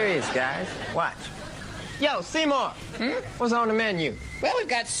 I'm serious, guys. Watch. Yo, Seymour, what's on the menu? Well, we've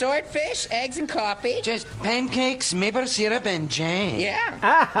got swordfish, eggs, and coffee. Just pancakes, maple syrup, and jam. Yeah.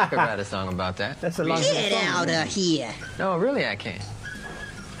 I could write a song about that. That's a long Get out of here. No, really, I can't.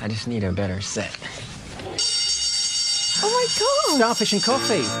 I just need a better set. Oh my God! Starfish and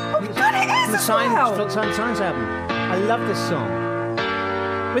Coffee. Oh my God, it is the Science album. I love this song.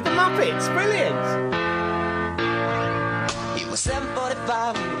 With the Muppets, brilliant. It was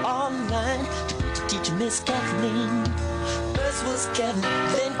 7:45 online. Teacher Miss Kathleen. First was Kevin,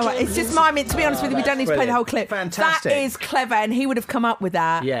 then All right, it's just miming. To be honest with you, we don't need to play the whole clip. Fantastic. That is clever, and he would have come up with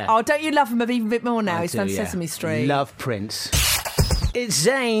that. Yeah. Oh, don't you love him even a bit more now? I He's do, done yeah. Sesame Street. Love Prince. It's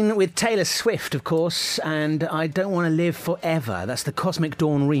Zayn with Taylor Swift, of course, and I Don't Want to Live Forever. That's the Cosmic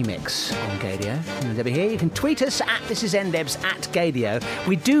Dawn remix on Gadio. And Debbie here. You can tweet us at thisisndebs at Gadio.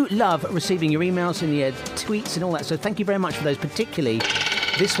 We do love receiving your emails and your tweets and all that, so thank you very much for those, particularly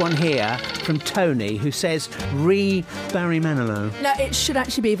this one here from Tony, who says, Barry Manilow. No, it should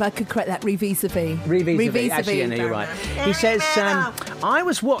actually be, if I could correct that, vis-a-vis. Vis-a-vis. Actually, yeah, no, you're right. He says, I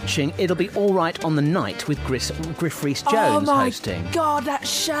was watching It'll Be All Right on the Night with Griff Rhys-Jones hosting. Oh, my God, that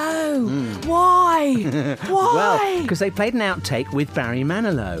show. Why? Why? Well, because they played an outtake with Barry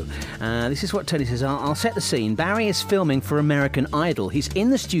Manilow. This is what Tony says. I'll set the scene. Barry is filming for American Idol. He's in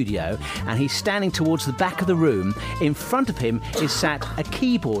the studio and he's standing towards the back of the room. In front of him is sat a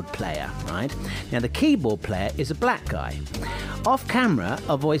keyboard player, right? Now, the keyboard player is a black guy. Off camera,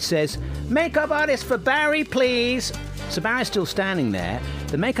 a voice says, "Makeup artist for Barry, please." So Barry's still standing there.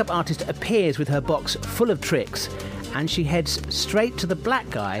 The makeup artist appears with her box full of tricks, and she heads straight to the black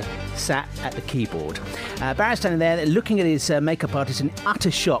guy sat at the keyboard. Barry's standing there looking at his makeup artist in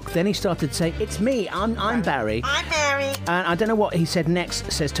utter shock. Then he started to say, "It's me, I'm Barry." I'm Barry. And I don't know what he said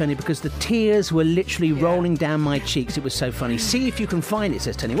next, says Tony, because the tears were literally rolling down my cheeks. It was so funny. See if you can find it,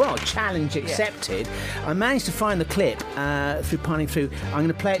 says Tony. Well, challenge accepted. I managed to find the clip through pining through. I'm going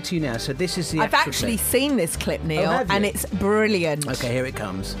to play it to you now. So this is the I've actually seen this clip, Neil, and it's brilliant. Okay, here it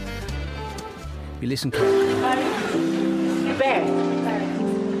comes. You listen carefully. Barry.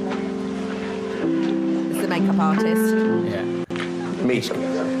 It's the makeup artist. Yeah. Me.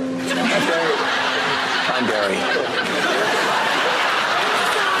 I'm Barry.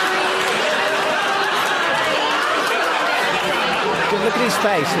 Look at his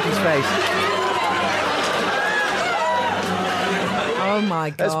face. Look at his face. Oh my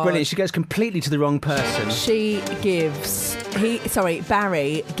God. That's brilliant. She goes completely to the wrong person.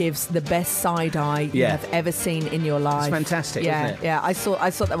 Barry gives the best side eye you have ever seen in your life. It's fantastic, yeah, isn't it? Yeah, I saw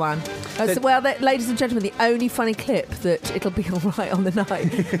that one. Ladies and gentlemen, the only funny clip that It'll Be All Right on the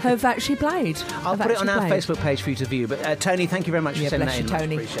Night have actually played. I'll put it on our Facebook page for you to view. But Tony, thank you very much for sending that in.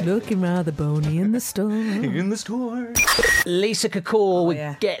 Tony. Looking rather bony in the store. In the store. Lisa Kakor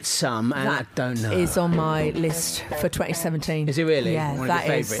would Get Some, and I don't know. Is on my list for 2017. Is it really? Yeah, one that of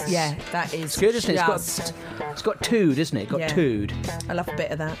your is. favourites. Yeah, that is. It's good, isn't it? It's got tood, isn't it? Got tood. I love a bit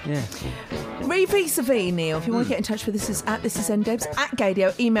of that. Yeah. Vis-a-vis, Neil, if you want to get in touch with us, is at thisisndebs at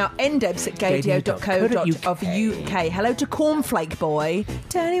Gadio. Email ndebs@gadio.co.uk. Hello to Cornflake Boy.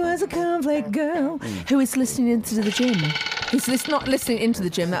 Tony was a cornflake girl who is listening into the gym. He's not listening into the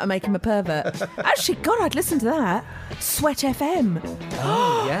gym. That would make him a pervert. Actually, God, I'd listen to that. Sweat FM.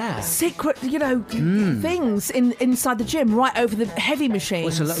 Oh, yeah. Secret, things inside the gym, right over the heavy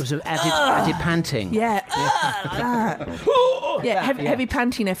machines. It was added panting. Yeah. Heavy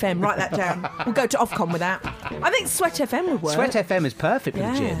panting FM. Write that down. We'll go to Ofcom with that. I think Sweat FM would work. Sweat FM is perfect for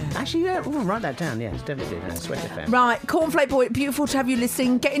the gym. Actually, we'll write that down. Yes, definitely. Sweat FM. Right, Cornflake Boy, beautiful to have you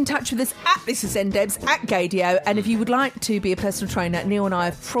listening. Get in touch with us at thisisndebs at Gadio. And if you would like to be a personal trainer, Neil and I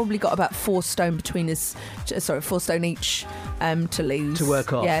have probably got about 4 stone between us. 4 stone each to lose. To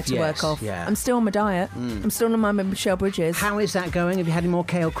work off. Yeah, work off. Yeah. I'm still on my diet. I'm still on my Michelle Bridges. How is that going? Have you had any more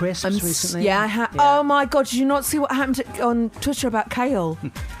kale crisps recently? Yeah, I have. Yeah. Oh my God, did you not see what happened on Twitter about kale?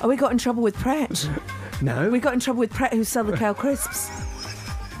 We got in trouble with Pret. No. We got in trouble with Pret, who sell the kale crisps.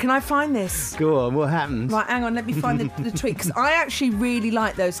 Can I find this? Go on, what happened? Right, hang on, let me find the tweet, because I actually really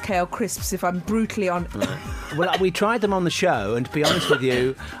like those kale crisps, if I'm brutally honest. Well, we tried them on the show, and to be honest with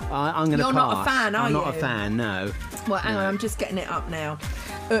you, I'm going to pass. You're not a fan, are you? I'm not a fan, no. Well, hang on, I'm just getting it up now.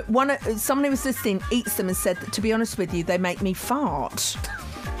 Someone who was listening eats them and said that, to be honest with you, they make me fart.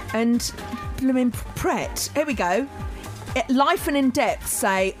 And, Pret, here we go. Life and In Depth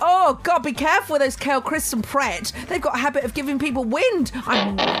say, oh, God, be careful with those kale crisps and Pret. They've got a habit of giving people wind.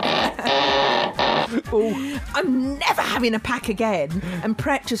 I'm never having a pack again. And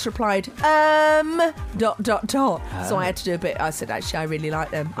Pret just replied, ... So I had to do a bit. I said, actually, I really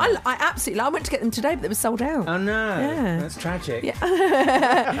like them. I absolutely, I went to get them today, but they were sold out. Oh, no. Yeah. That's tragic. Yeah.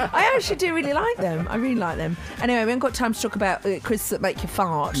 I actually do really like them. I really like them. Anyway, we haven't got time to talk about crisps that make you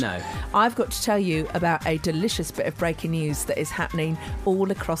fart. No. I've got to tell you about a delicious bit of breaking news that is happening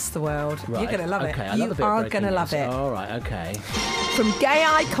all across the world. Right. You're going to love it. I you love a bit are of going to love it. All right, okay. From gay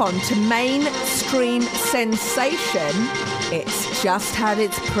icon to mainstream sensation, it's just had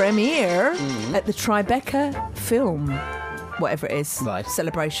its premiere at the Tribeca film, whatever it is,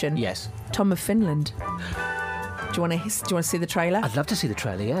 celebration. Yes. Tom of Finland. Do you want to see the trailer? I'd love to see the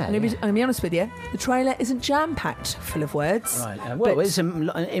trailer, yeah. I'm going to be honest with you, the trailer isn't jam-packed full of words. Right. Well, it's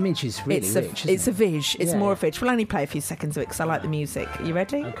images really rich, It's a viz. It's more yeah. a viz. We'll only play a few seconds of it because I like the music. Are you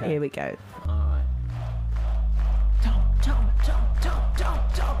ready? Okay. Here we go. All right. Tom.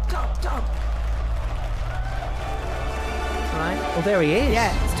 right? Well, there he is.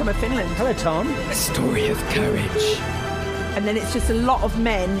 Yeah, it's Tom of Finland. Hello, Tom. A story of courage. And then it's just a lot of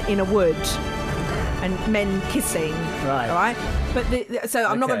men in a wood and men kissing. Right. All right? But so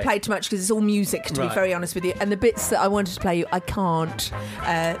I'm not going to play too much because it's all music, to be very honest with you. And the bits that I wanted to play you, I can't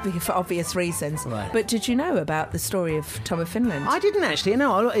for obvious reasons. Right. But did you know about the story of Tom of Finland? I didn't actually.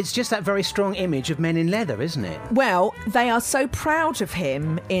 No, it's just that very strong image of men in leather, isn't it? Well, they are so proud of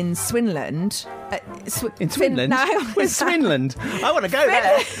him in Swinland. In Swinland? No. Where's Swinland? I want to go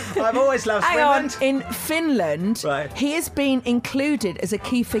there. I've always loved Swinland. In Finland, he has been included as a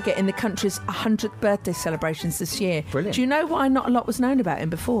key figure in the country's 100th birthday celebrations this year. Brilliant. Do you know why not a lot was known about him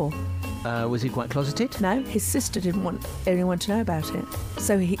before? Was he quite closeted? No, his sister didn't want anyone to know about it.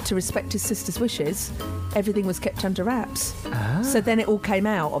 So to respect his sister's wishes, everything was kept under wraps. Ah. So then it all came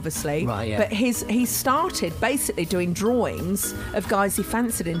out, obviously. Right, yeah. But he started basically doing drawings of guys he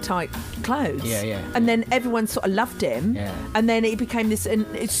fancied in tight clothes. Yeah, yeah. And then everyone sort of loved him. Yeah. And then he became this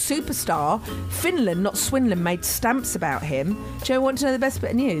superstar. Finland, not Swinland, made stamps about him. Do you want to know the best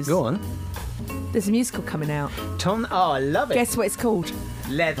bit of news? Go on. There's a musical coming out. Tom, I love it. Guess what it's called?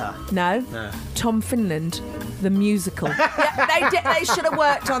 Leather. No. Tom Finland, the musical. Yeah, they should have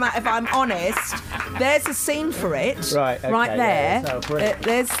worked on that, if I'm honest. There's a scene for it. Right, okay, right there. yeah, brilliant.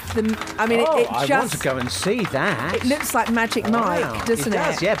 There's the. I mean, Oh, it I just. want to go and see that. It looks like Magic Mike, doesn't it?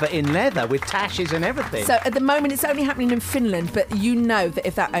 Does, yeah, but in leather with tashes and everything. So at the moment, it's only happening in Finland, but you know that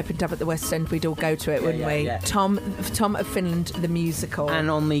if that opened up at the West End, we'd all go to it, wouldn't we? Yeah. Tom of Finland, the musical. And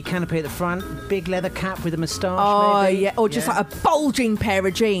on the canopy at the front, big leather cap with a moustache. Oh maybe. yeah, or just like a bulging pair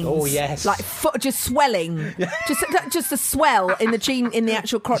of jeans. Oh yes, like just swelling, just a swell in the jean in the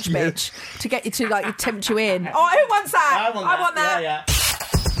actual crotch bitch to get you to like tempt you in. Oh, who wants that? I want that. Yeah.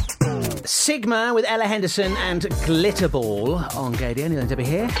 Sigma with Ella Henderson and Glitterball on Gadio. Neil and Debbie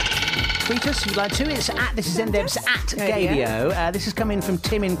here. Tweet us if you'd like to. It's at This Is NDebs at Gadio. This is coming from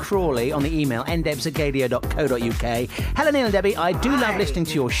Tim in Crawley on the email ndebs@gadio.co.uk. Hello, Neil and Debbie. I do love listening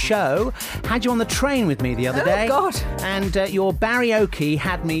to your show. Had you on the train with me the other day. Oh, God. And your karaoke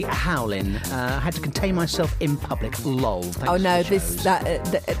had me howling. Had to contain myself in public. Lol. Thanks Oh no, for the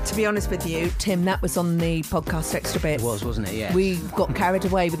shows. to be honest with you, Tim, that was on the podcast extra bits. It was, wasn't it? Yeah. We got carried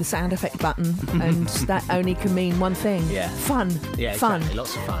away with the sound effect button, and that only can mean one thing. Yeah. Fun. Yeah, fun. exactly.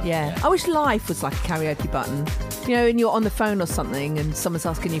 Lots of fun. Yeah. I wish life was like a karaoke button. You know, when you're on the phone or something and someone's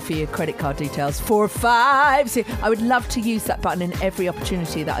asking you for your credit card details, 4 or 5. See, I would love to use that button in every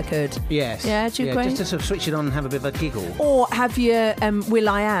opportunity that I could. Yes. Yeah, do you agree? Just to sort of switch it on and have a bit of a giggle. Or have your Will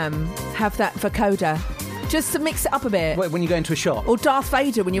I Am have that vocoder. Just to mix it up a bit. Wait, when you go into a shop? Or Darth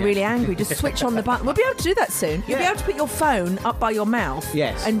Vader when you're really angry. Just switch on the button. We'll be able to do that soon. You'll be able to put your phone up by your mouth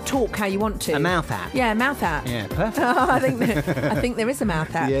and talk how you want to. A mouth app? Yeah, a mouth app. Yeah, perfect. I think there is a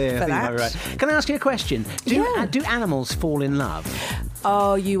mouth app for that. Right. Can I ask you a question? Do animals fall in love?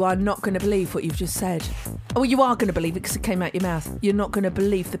 Oh, you are not going to believe what you've just said. Oh, you are going to believe it because it came out your mouth. You're not going to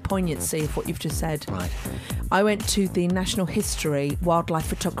believe the poignancy of what you've just said. Right. I went to the National History Wildlife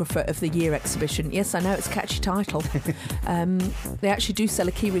Photographer of the Year exhibition. Yes, I know it's a catchy title. They actually do sell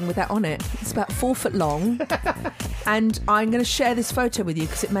a keyring with that on it. It's about 4 foot long. And I'm going to share this photo with you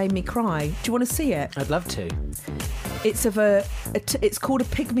because it made me cry. Do you want to see it? I'd love to. It's of it's called a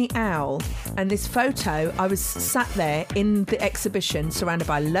pygmy owl, and this photo, I was sat there in the exhibition surrounded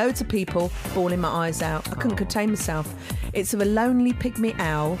by loads of people bawling my eyes out. I couldn't contain myself. It's of a lonely pygmy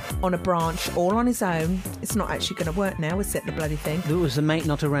owl on a branch all on his own. It's not actually going to work now, is it, the bloody thing? Was the mate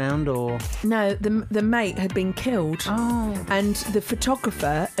not around, or...? No, the mate had been killed. Oh. And the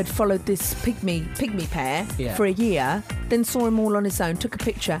photographer had followed this pygmy pair for a year, then saw him all on his own, took a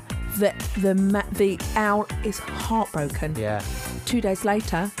picture. The owl is heartbroken. Yeah. 2 days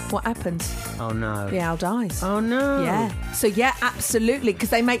later, what happens? Oh no. The owl dies. Oh no. Yeah. So yeah, absolutely, because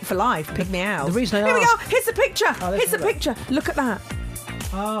they mate for life, pygmy owls. The reason I Here we asked- go. Here's the picture. Here's the picture. Look at that.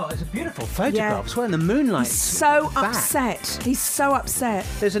 Oh, it's a beautiful photograph. It's well in the moonlight. He's so upset. He's so upset.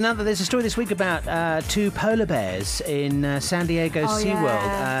 There's a story this week about 2 polar bears in San Diego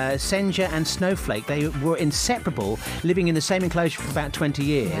SeaWorld. Senja and Snowflake. They were inseparable, living in the same enclosure for about 20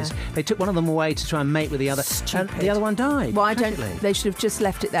 years. Yeah. They took one of them away to try and mate with the other. And the other one died. Well, tragically. they should have just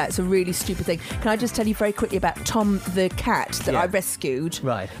left it there. It's a really stupid thing. Can I just tell you very quickly about Tom the cat that I rescued?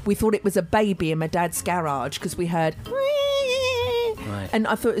 Right. We thought it was a baby in my dad's garage because we heard... Right. And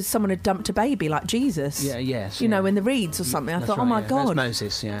I thought it was someone had dumped a baby like Jesus. Yeah, yes. You know, in the reeds or something. I That's thought, right, oh my yeah. God. That's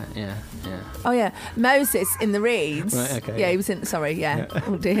Moses, yeah. Oh yeah, Moses in the reeds. Right, okay, yeah, yeah. he was in. Sorry, yeah.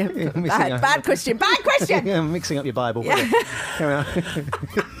 Oh dear. Yeah, mixing bad, up. bad question. Bad question. I'm mixing up your Bible. Yeah.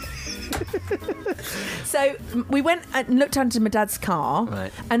 So we went and looked under my dad's car,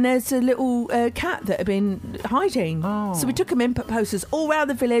 Right. and there's a little cat that had been hiding. So we took him in, put posters all around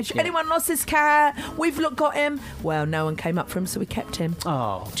the village. Anyone lost this cat? We've got him. Well, no one came up for him, so we kept him.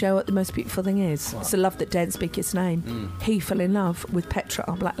 Oh. Do you know what the most beautiful thing is? It's the love that daren't speak its name. He fell in love with Petra,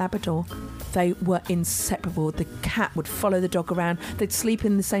 our black Labrador. They were inseparable. The cat would follow the dog around. They'd sleep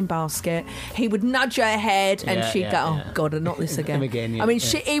in the same basket. He would nudge her head, and she'd go, "Oh God, not this again." Him again, yeah, I mean,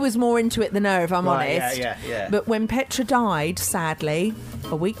 yeah. he was more into it than her, if I'm Right, honest. yeah. But when Petra died, sadly,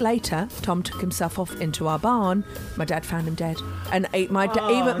 a week later, Tom took himself off into our barn. My dad found him dead, and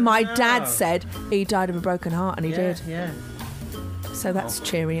even my dad said he died of a broken heart, and he did. Yeah. So that's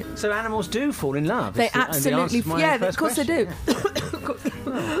cheery. So animals do fall in love. They It's the- and the absolutely, answer's my yeah, first of course they question. do.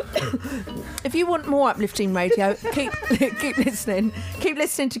 If you want more uplifting radio, keep listening. Keep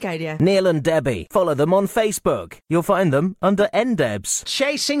listening to Gadio. Neil and Debbie. Follow them on Facebook. You'll find them under NDebs.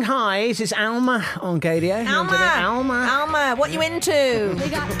 Chasing Highs is Alma on Gadio. Alma, what you into? We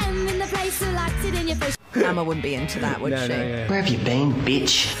got M in the place who likes it in your face. Alma wouldn't be into that, would she? Where have you been,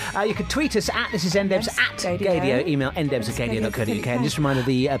 bitch? You can tweet us at This Is NDebs, at Gadio. Email ndebs@gadio.co.uk. And just a reminder,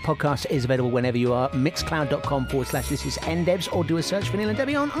 the podcast is available whenever you are. Mixcloud.com/This Is NDebs, or do a search for Neil and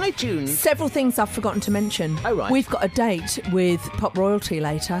Debbie on iTunes. Several things I've forgotten to mention. Oh, right. We've got a date with Pop Royalty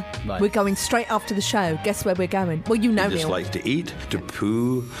later. Right. We're going straight after the show. Guess where we're going? Well, you know, He just Neil. likes to eat, to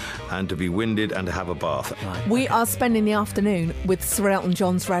poo, and to be winded, and to have a bath. We are spending the afternoon with Sir Elton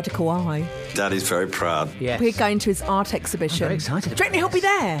John's Radical Eye. Daddy's very proud. Yes. We're going to his art exhibition. I'm very excited Do you reckon he'll be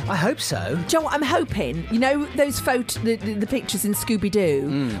there? I hope so. Do you know what I'm hoping? You know those the pictures in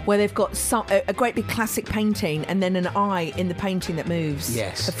Scooby-Doo where they've got a great big classic painting and then an eye in the painting that moves.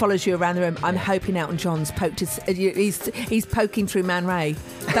 Yes. That follows you around the room. I'm hoping Elton John's poked his... He's poking through Man Ray.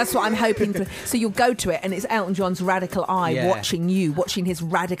 That's what I'm hoping for. So you'll go to it and it's Elton John's Radical Eye watching his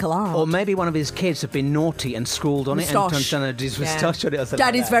radical art. Or maybe one of his kids have been naughty and scrawled on it and done his moustache on it or something.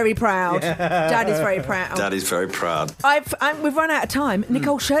 Daddy's like that. very proud. Daddy's very proud. Daddy's very proud. We've run out of time.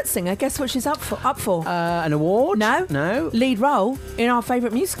 Nicole Scherzinger, guess what she's up for? An award? No. Lead role in our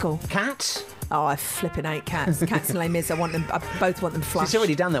favourite musical. Cats? Oh, I flipping hate Cats. Cats and Les Mis. I both want them flushed. She's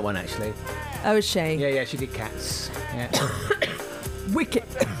already done that one, actually. Oh, is she? Yeah, she did Cats. Yeah. Wicked.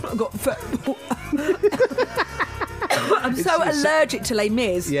 I've got... I'm so allergic to Les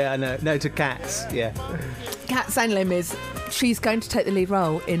Mis. Yeah, I know. No, to Cats. Yeah. Cats and Les Mis. She's going to take the lead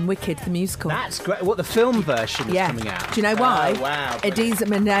role in Wicked, the musical. That's great. What, the film version is coming out? Do you know why? Oh, wow. Adiza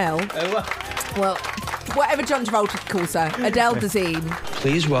Menel. Oh, well, whatever John Travolta calls her. Adele Dazeem.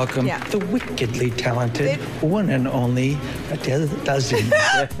 Please welcome the wickedly talented one and only Adele Dazeem.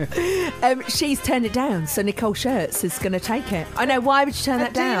 She's turned it down, so Nicole Scherz is going to take it. I know. Why would you turn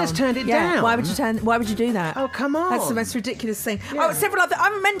that down? Adele's turned it down. Why would you do that? Oh, come on. That's the most ridiculous thing. Oh, several other. I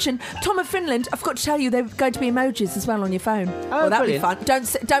haven't mentioned Tom of Finland. I've got to tell you, they're going to be emojis as well on your phone. Oh, that'd brilliant. be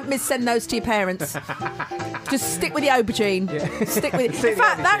fun. Don't missend those to your parents. Just stick with the aubergine. Stick with it. In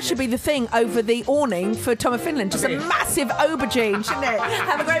fact, that should be the thing over the awning for Tom of Finland. Just a massive aubergine, shouldn't it?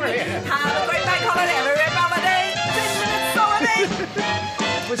 Have a great week. Have a great bank holiday. Have a great holiday. 10 minutes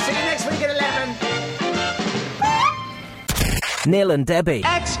holiday. We'll see you next week at 11. Neil and Debbie.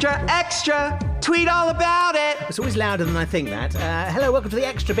 Extra. Tweet all about it. It's always louder than I think that. Hello, welcome to the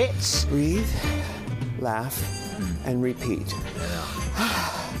Extra Bits. Breathe, laugh, and repeat.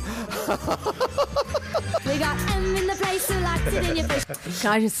 We got M in the place who likes it in your face.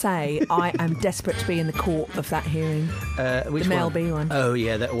 Can I just say, I am desperate to be in the court of that hearing. Which the Mel one? B one. Oh,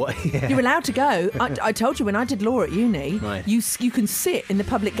 yeah. Yeah. You're allowed to go. I told you when I did law at uni, Right. you can sit in the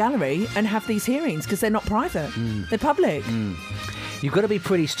public gallery and have these hearings because they're not private. They're public. You've got to be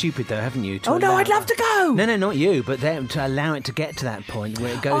pretty stupid, though, haven't you? Oh, no, I'd love to go. No, not you, but them to allow it to get to that point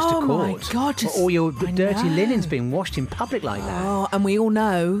where it goes to court. Oh, my God. Just, all your dirty linen's being washed in public like that. Oh, and we all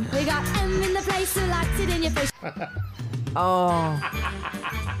know. We got M in the place who likes it in your face.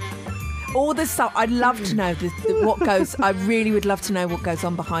 All this stuff. I'd love to know what goes. I really would love to know what goes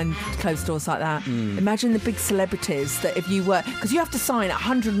on behind closed doors like that. Imagine the big celebrities that if you were, because you have to sign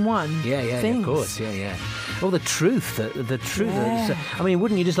 101 things. Of course, yeah. Well, the truth. I mean,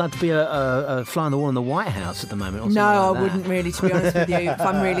 wouldn't you just like to be a fly on the wall in the White House at the moment? Or No, like I that? wouldn't really, to be honest with you, if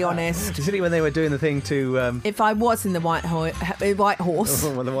I'm really honest. Isn't it when they were doing the thing to... If I was in the White Horse, The White Horse.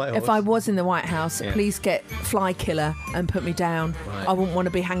 if I was in the White House, please get Fly Killer and put me down. Right. I wouldn't want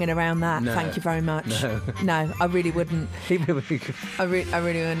to be hanging around that. No. Thank you very much. No. No, I really wouldn't. I really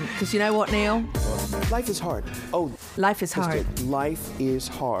wouldn't. Because you know what, Neil? Life is hard. Oh, life is hard. Life is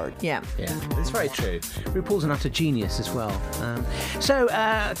hard. Yeah. Yeah, it's very true. RuPaul's an utter genius as well. So,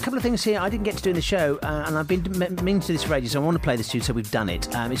 a couple of things here I didn't get to do in the show, and I've been meaning to do this for ages, so I want to play this to you, so we've done it.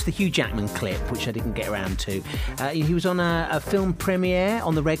 It's the Hugh Jackman clip, which I didn't get around to. He was on a film premiere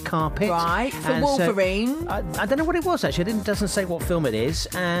on the red carpet. Right, for Wolverine. So, I don't know what it was, actually. It doesn't say what film it is.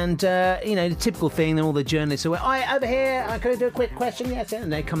 And, you know, the typical thing, all the journalists are, over here, can I do a quick question? Yes,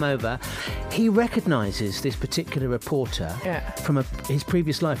 and they come over. He recognises this particular reporter from his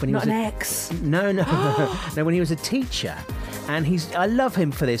previous life when he was an ex. No, when he was a teacher. And I love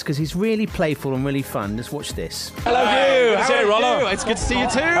him for this because he's really playful and really fun. Just watch this. Hello, you. How are you, Rollo? It's good to see you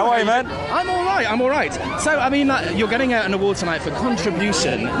too. How are you, man? I'm all right. So, I mean, you're getting an award tonight for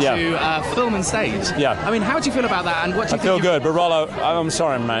contribution to film and stage. Yeah. I mean, how do you feel about that? And what do you think? I feel good, but Rollo, I'm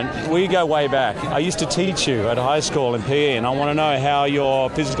sorry, man. We go way back. I used to teach you at high school in PE, and I want to know how your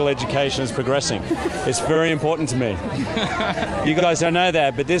physical education is progressing. It's very important to me. You guys don't know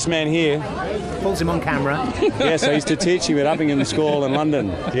that, but this man here... Pulls him on camera. Yes, I used to teach you at Uppingham School in London.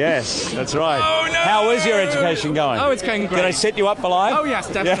 Yes, that's right. Oh, no! How is your education going? Oh, it's going great. Did I set you up for life? Oh, yes,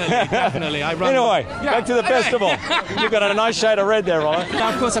 definitely, definitely. Anyway, back to the festival. You've got a nice shade of red there, Rollo.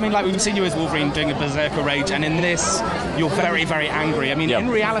 Now, of course, I mean, like, we've seen you as Wolverine doing a berserker rage, and in this, you're very, very angry. I mean, in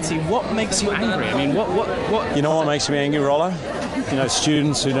reality, what makes you angry? I mean, what... You know what makes me angry, Rollo? You know,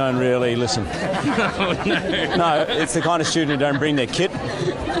 students who don't really listen. Oh, no. No, it's the kind of student who don't bring their kit.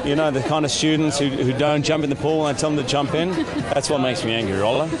 You know, the kind of students who don't jump in the pool and I tell them to jump in. That's what makes me angry,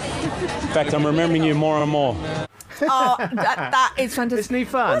 Rollo. In fact, I'm remembering you more and more. Oh, that is fantastic. Isn't he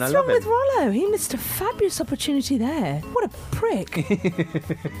fun? What's I love wrong with Rollo? He missed a fabulous opportunity there. What a prick.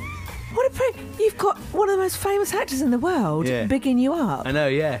 What a prick. You've got one of the most famous actors in the world bigging you up. I know,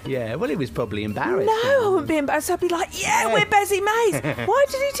 yeah. Well, he was probably embarrassed. No, I wouldn't be embarrassed. I'd be like, we're Bezzy Mays. Why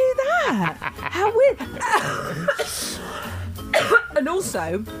did he do that? How weird. And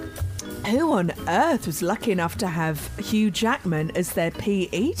also... who on earth was lucky enough to have Hugh Jackman as their PE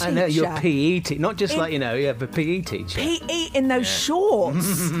teacher? I know, your PE teacher. Not just like, a PE teacher. PE in those shorts.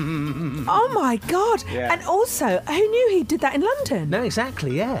 Oh, my God. Yeah. And also, who knew he did that in London? No,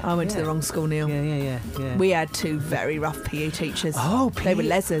 exactly, yeah. I went to the wrong school, Neil. Yeah. We had two very rough PE teachers. Oh, They were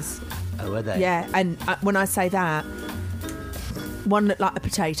lesers. Oh, were they? Yeah, and when I say that, one looked like a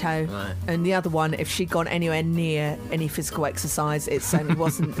potato, and the other one, if she'd gone anywhere near any physical exercise, it certainly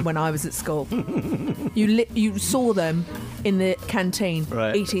wasn't when I was at school. You saw them in the canteen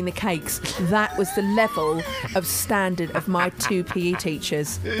eating the cakes. That was the level of standard of my two PE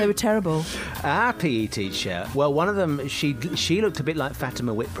teachers. They were terrible. Our PE teacher, well, one of them, she looked a bit like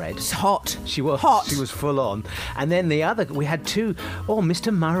Fatima Whitbread. It's hot. She was hot. She was full on. And then the other, we had two. Oh,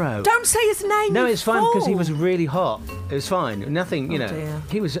 Mr. Murrow. Don't say his name. No, it's fine because he was really hot. It was fine. Nothing, dear.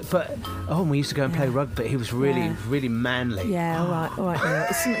 He was, but we used to go and play rugby. He was really, really manly. Yeah, all right.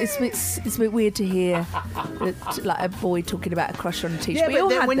 It's a bit weird to hear like a boy talking about a crush on a teacher.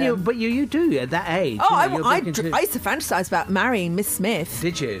 Yeah, but you do at that age. Oh, I used to fantasize about marrying Miss Smith.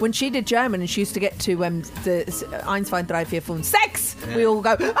 Did you? When she did German and she used to get to the Eins, zwei, drei, vier, fünf, sechs, we all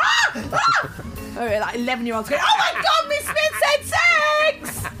go, like 11-year-olds go, oh my God, Miss Smith said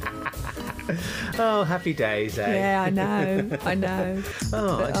sex! Oh, happy days, eh? Yeah, I know.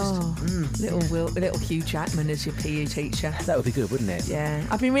 Little Hugh Jackman as your PE teacher. That would be good, wouldn't it? Yeah.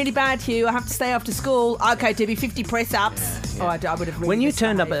 I've been really bad, Hugh. I have to stay after school. Okay, Debbie, 50 press-ups. Yeah. Oh, I would have really When you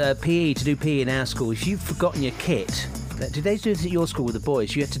turned up at PE to do PE in our school, if you've forgotten your kit, did they do this at your school with the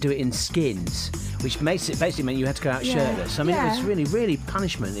boys? You had to do it in skins, which basically meant you had to go out shirtless. I mean, it was really, really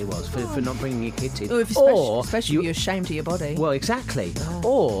punishment it was for not bringing your kit in. Well, especially if you're ashamed of your body. Well, exactly.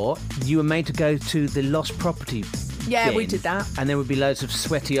 Or you were made to go to the lost property bin, we did that. And there would be loads of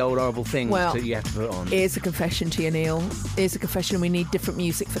sweaty, old, horrible things that you have to put on. Here's a confession to you, Neil. Here's a confession. We need different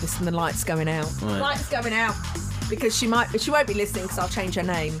music for this and the light's going out. Right. Light's going out. Because she won't be listening because I'll change her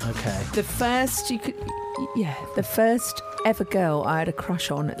name. Okay. The first ever girl I had a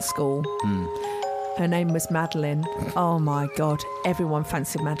crush on at school. Her name was Madeline. Oh my God, everyone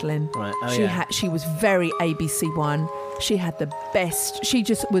fancied Madeline. Right. She was very ABC1. She had the best. She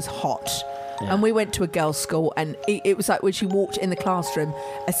just was hot. Yeah. And we went to a girls' school, and it was like when she walked in the classroom,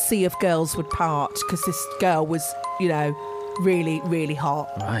 a sea of girls would part because this girl was, really, really hot.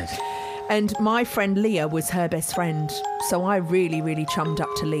 Right. And my friend Leah was her best friend. So I really, really chummed up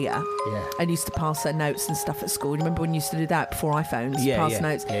to Leah. Yeah. And used to pass her notes and stuff at school. You remember when you used to do that before iPhones? Yeah, pass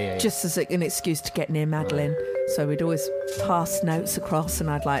notes. Yeah. Just as an excuse to get near Madeline. Right. So we'd always pass notes across, and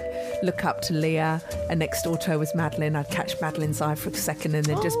I'd like look up to Leah, and next door to her was Madeline. I'd catch Madeline's eye for a second and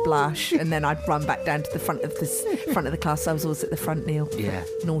then just blush, and then I'd run back down to the front of the class. I was always at the front, Neil. Yeah.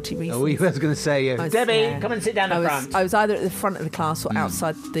 Naughty reasons. Oh, I was going to say, Debbie, come and sit down in front. I was either at the front of the class or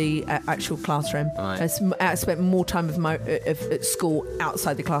outside the actual classroom. Right. I spent more time at school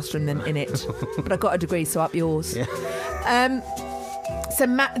outside the classroom than in it. But I got a degree, so up yours. Yeah. So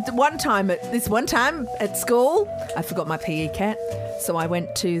one time at school, I forgot my PE kit, so I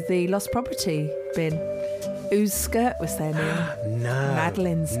went to the lost property bin. Whose skirt was there, Neil? No.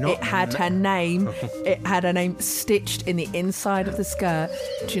 Madeline's. It had her name. It had her name stitched in the inside of the skirt.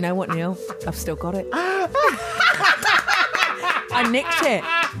 Do you know what, Neil? I've still got it. I nicked it.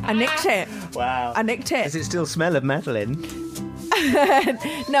 Wow. I nicked it. Does it still smell of Madeline?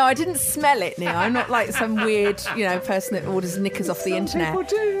 No, I didn't smell it, Neil. I'm not like some weird, person that orders knickers off the internet. People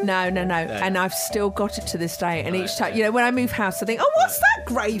do. No. And I've still got it to this day. And each time, when I move house, I think, oh, what's that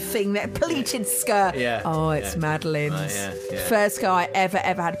grey thing? That pleated skirt. Yeah. Oh, it's Madeline's. Yeah. First guy I ever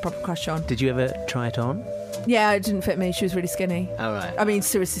had a proper crush on. Did you ever try it on? Yeah, it didn't fit me. She was really skinny. Oh, right. I mean,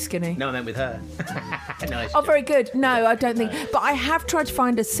 seriously skinny. No, I meant with her. No, very good. No, I don't think. But I have tried to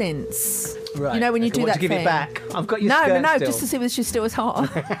find her since. Right. When you do that to give thing. it back. I've got your skirt No, still. just to see whether she's still as hot.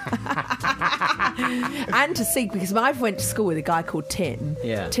 And to see, because I went to school with a guy called Timmy,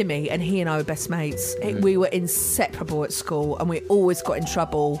 and he and I were best mates. We were inseparable at school, and we always got in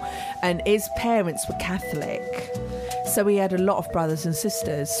trouble. And his parents were Catholic. So he had a lot of brothers and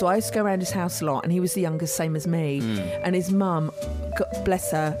sisters. So I used to go around his house a lot, and he was the youngest, same as me. And his mum, God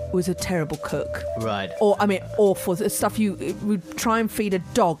bless her, was a terrible cook. Right. Awful. The stuff you would try and feed a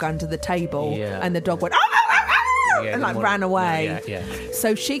dog under the table, and the dog went, and ran away. Yeah.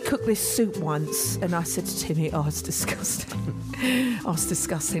 So she cooked this soup once, and I said to Timmy, "Oh, it's disgusting." It's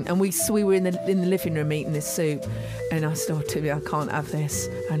disgusting. And we were in the living room eating this soup, and I said, "Oh, Timmy, I can't have this."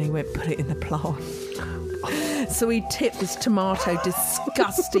 And he went, "Put it in the plant." So he tipped this tomato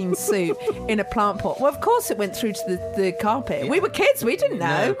disgusting soup in a plant pot. Well, of course it went through to the carpet. We were kids, we didn't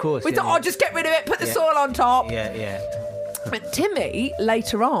know. No, of course. We thought, just get rid of it, put the soil on top. Yeah. But Timmy,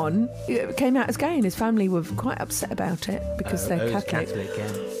 later on, came out as gay, and his family were quite upset about it because they're Catholic.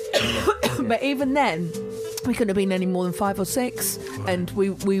 But even then, we couldn't have been any more than 5 or 6, and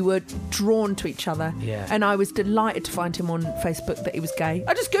we were drawn to each other. Yeah. And I was delighted to find him on Facebook that he was gay.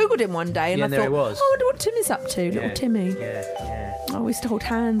 I just Googled him one day, and I there thought, he was. I wonder what Timmy's up to, little Timmy. Yeah. Oh, we used to hold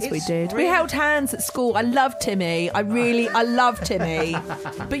hands, we did. Really... We held hands at school. I love Timmy. I love Timmy.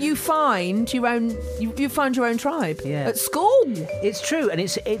 But you find your own tribe at school. It's true, and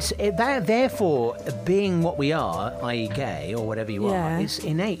it's therefore being what we are, i.e. gay or whatever you are, it's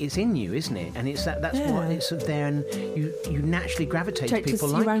innate. It's in you, isn't it? And it's that's what it's there, and you naturally gravitate to people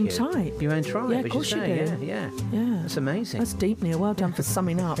like your own type. Your own tribe. Yeah, of course you do. Yeah. That's amazing. That's deep, Neil. Well done for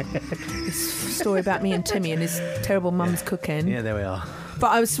summing up this story about me and Timmy and his terrible mum's cooking. Yeah, there we are.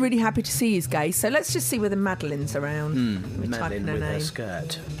 But I was really happy to see he's gay. So let's just see whether Madeline's around. Madeline with her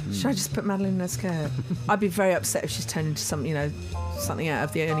skirt. Should I just put Madeline in her skirt? I'd be very upset if she's turned into something out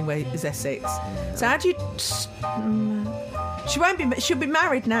of The Only Way Is Essex. So how do you? She'll be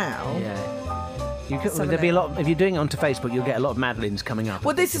married now. Yeah. There'll be a lot. If you're doing it onto Facebook, you'll get a lot of Madelines coming up.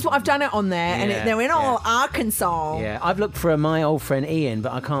 Well, this is what I've done it on there, and they're in all Arkansas. Yeah, I've looked for my old friend Ian,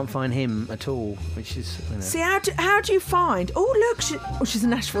 but I can't find him at all, which is. See, how do you find? Oh, look, she's a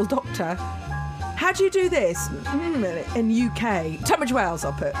Nashville doctor. How do you do this in UK? Tunbridge Wells,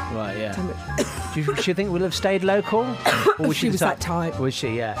 I'll put. Right, yeah. Do you think we'll have stayed local? Or was she was that type. Was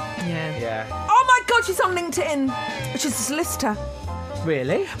she? Yeah. Oh my God, she's on LinkedIn. She's a solicitor.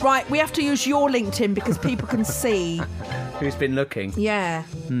 Really? Right, we have to use your LinkedIn because people can see. Who's been looking? Yeah.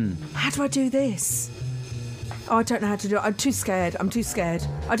 How do I do this? Oh, I don't know how to do it. I'm too scared.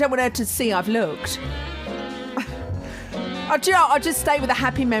 I don't want her to see I've looked. I'll just stay with a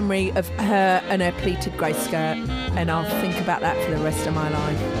happy memory of her and her pleated grey skirt, and I'll think about that for the rest of my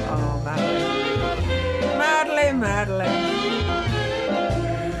life. Oh, Madeline.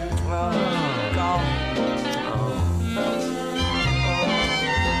 Oh, God.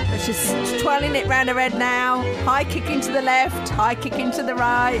 Just twirling it round her head now. High kicking to the left, high kicking to the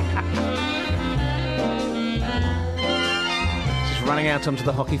right. Just running out onto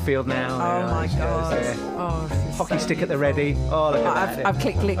the hockey field now. Oh my God. Hockey stick at the ready. Oh, look at that. I've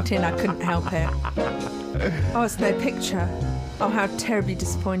clicked LinkedIn, I couldn't help it. Oh, it's no picture. Oh, how terribly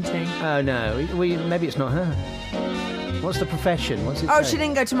disappointing. Oh no, maybe it's not her. What's the profession? What's it say? She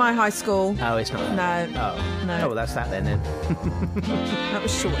didn't go to my high school. Oh, it's not her. No. Oh, well, that's that then. That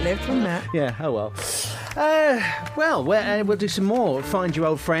was short-lived, wasn't it? Yeah, oh well. We'll do some more Find Your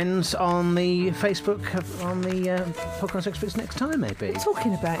Old Friends on the Facebook, on the Podcast Experts next time, maybe. What are you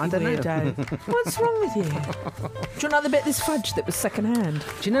talking about, I you don't know. weirdo? What's wrong with you? Do you want another bit of this fudge that was second-hand?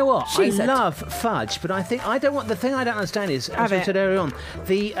 Do you know what? She I said- love fudge, but the thing I don't understand is, as Have I it. said earlier on,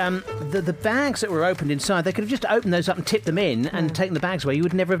 the bags that were opened inside, they could have just opened those up and tipped them in and taken the bags away. You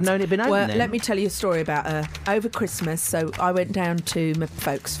would never have known it had been open Well, then. let me tell you a story about her. Over Christmas, so I went down to my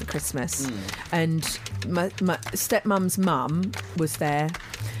folks for Christmas, and my stepmum's mum was there.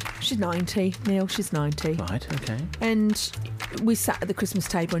 She's 90, Neil, she's 90. Right, okay. And we sat at the Christmas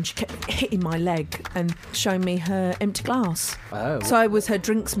table and she kept hitting my leg and showing me her empty glass. Oh. So I was her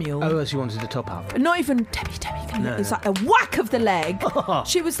drinks mule. Oh, as you wanted to top up. Not even, Debbie, can you-" No. it was like a whack of the leg.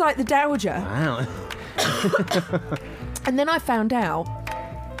 She was like the dowager. Wow. And then I found out,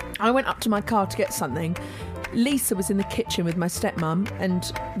 I went up to my car to get something. Lisa was in the kitchen with my stepmum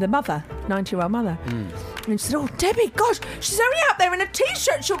and the mother, 90-year-old mother. And she said, "Oh, Debbie, gosh, she's only out there in a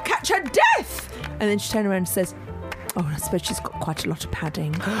T-shirt, she'll catch her death." And then she turned around and says, "Oh, I suppose she's got quite a lot of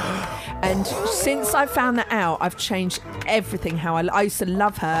padding." And since I found that out, I've changed everything. How I used to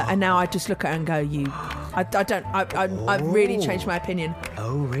love her, and now I just look at her and go, I've really changed my opinion.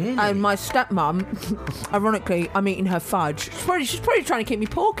 Oh, really? And my stepmum, ironically, I'm eating her fudge. She's probably trying to keep me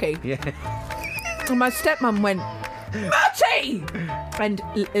porky. Yeah. And my stepmum went, "Matty!" And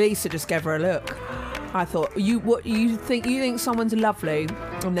Lisa just gave her a look. I thought, you think someone's lovely,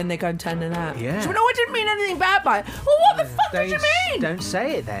 and then they go and turn it out. Yeah. She went, "No, I didn't mean anything bad by it." Well, what the fuck did you mean? Don't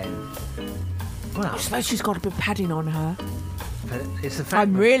say it then. Well, I suppose she's got a bit of padding on her. but it's the fact.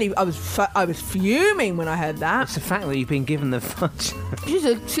 I was fuming when I heard that. It's the fact that you've been given the fudge.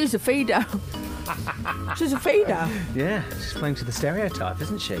 She's a feeder. She's a feeder. Yeah, she's playing to the stereotype,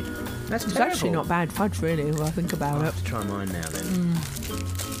 isn't she? That's It's terrible. actually not bad fudge, really, when I think about I'll it. have to try mine now then.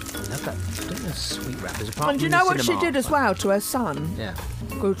 I love that. I don't know sweet wrappers. Apart And do you from know the what she cinema. did as well to her son? Yeah.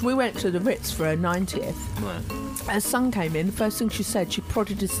 Because we went to the Ritz for her 90th. Right. Her son came in. The first thing she said, she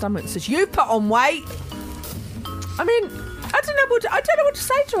prodded his stomach and says, "You put on weight." I mean, I don't know what to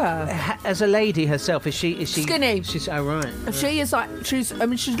say to her. As a lady herself, is she Skinny? She's right. She is like she's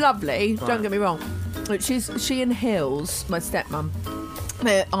lovely. Right. Don't get me wrong. But she and Hills, my stepmum,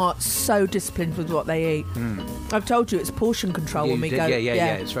 they are so disciplined with what they eat. I've told you it's portion control You when we did- go.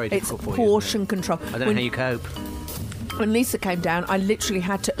 yeah, it's very difficult for you, isn't it? portion control. I don't know how you cope. When Lisa came down, I literally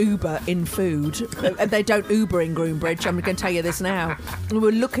had to Uber in food. They don't Uber in Groombridge. I'm going to tell you this now. We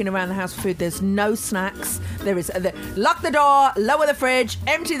were looking around the house for food. There's no snacks. There is lock the door, lower the fridge,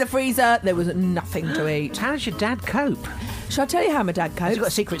 empty the freezer. There was nothing to eat. How does your dad cope? Shall I tell you how my dad copes? Has he got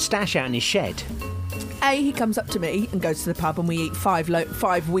a secret stash out in his shed? He comes up to me and goes to the pub and we eat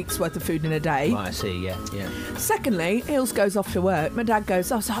 5 weeks worth of food in a day. Right, I see, yeah. Secondly, Hills goes off to work. My dad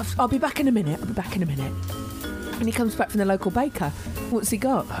goes, I'll be back in a minute. And he comes back from the local baker. What's he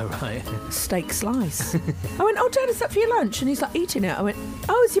got? Oh, right. Steak slice. I went, "Oh, Dad, is that for your lunch?" And he's like eating it. I went,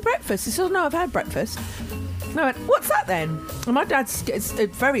 "Oh, it's your breakfast?" He said, "No, I've had breakfast." And I went, "What's that then?" And my dad's he's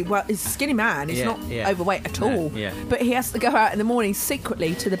a skinny man. He's not overweight at all. yeah. But he has to go out in the morning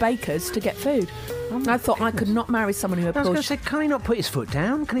secretly to the baker's to get food. And I thought I could not marry someone who had I was going to push. say, can he not put his foot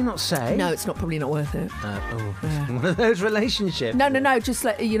down? Can he not say? No, it's probably not worth it. One of those relationships. No, just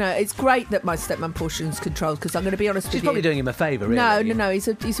let you know. It's great that my stepmom portions controls because I'm going to be honest with you. She's probably doing him a favour, really. No. He's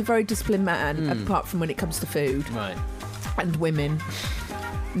a very disciplined man, apart from when it comes to food. Right. And women.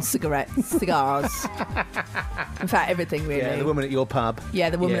 And cigarettes, cigars. In fact, everything really. Yeah, the woman at your pub. Yeah,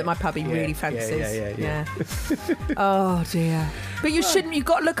 the woman Yeah. at my pub he Yeah, really fancies. yeah. Oh dear. But you shouldn't. You've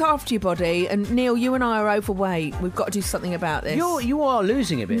got to look after your body. And Neil, you and I are overweight. We've got to do something about this. You are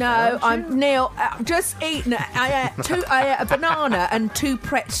losing a bit. No, aren't you? Neil. Just eaten. I ate a banana and 2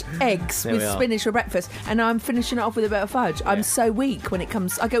 Pret eggs There with we are. spinach for breakfast, and I'm finishing it off with a bit of fudge. I'm so weak when it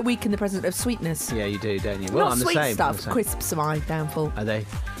comes. I go weak in the presence of sweetness. Yeah, you do, don't you? Well, Not I'm sweet the same. stuff. I'm the same. Crisps are my downfall. Are they?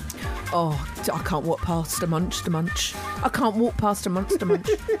 Oh, I can't walk past a munch to munch. I can't walk past a munch to munch.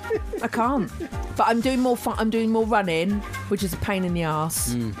 I can't. But I'm doing more fun. I'm doing more running, which is a pain in the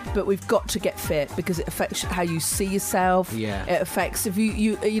arse. But we've got to get fit because it affects how you see yourself. Yeah. It affects if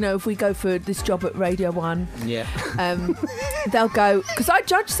you know if we go for this job at Radio 1. Yeah. They'll go because I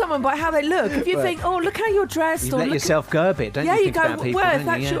judge someone by how they look. If you Right. think, oh, look how you're dressed, You or let look yourself go a bit, don't yeah, you? you Think go. about people, Well, don't if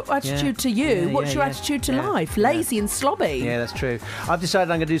that's you? your attitude to you, Yeah, what's your yeah, attitude to yeah, life? yeah. Lazy and slobby. Yeah, that's true. I've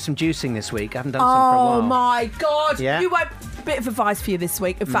decided I'm going to do some juicing this week. I haven't done some for a while. Oh my God! Yeah? You won't. Bit of advice for you this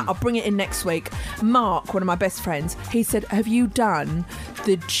week. In fact, I'll bring it in next week. Mark, one of my best friends, he said, "Have you done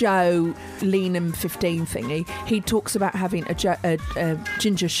the Joe Leanham 15 thingy?" He talks about having a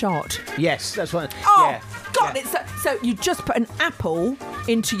ginger shot. Yes, that's what. Oh yeah. God! It's so you just put an apple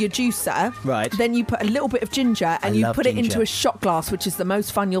into your juicer. Right. Then you put a little bit of ginger and I you love put it ginger. into a shot glass, which is the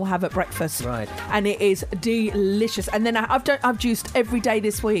most fun you'll have at breakfast. Right. And it is delicious. And then I've juiced every day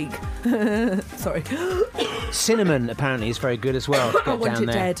this week. Sorry. Cinnamon apparently is very good as well. To get I want down it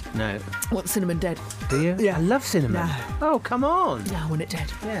there. dead. No. I want cinnamon dead. Do you? Yeah. I love cinnamon. No. Oh, come on. No, I want it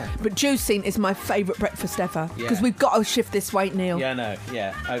dead. Yeah. But juicing is my favourite breakfast ever. Yeah. Because we've got to shift this weight, Neil. Yeah, no.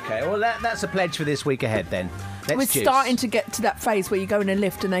 Yeah. Okay. Well, that's a pledge for this week ahead then. Let's We're juice. starting to get to that phase where you go in a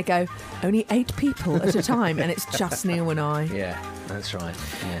lift and they go, only 8 people at a time, and it's just Neil and I. Yeah, that's right.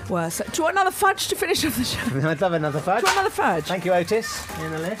 Yeah. Well, so, do you want another fudge to finish off the show? I'd love another fudge. Do you want another fudge? Thank you, Otis,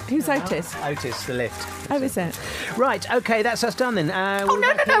 in the lift. Who's Otis? Otis, the lift. Oh, is it? Right, okay, that's us done then.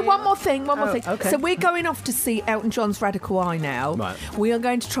 No, one more thing. Okay. So we're going off to see Elton John's Radical Eye now. Right. We are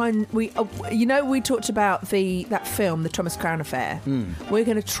going to try and we talked about that film, The Thomas Crown Affair. We're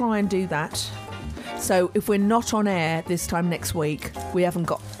going to try and do that. So if we're not on air this time next week, we haven't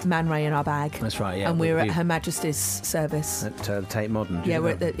got Man Ray in our bag. That's right, yeah. And we're at Her Majesty's service. At the Tate Modern. Yeah,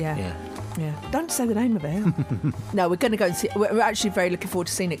 we're at the, yeah. Don't say the name of it. No, we're going to go and see it. We're actually very looking forward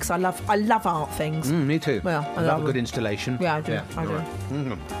to seeing it because I love art things. Me too. Well, I love a love good installation. Yeah, I do. Yeah, I do.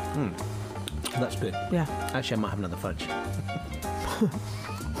 right. That's good. Yeah. Actually, I might have another fudge.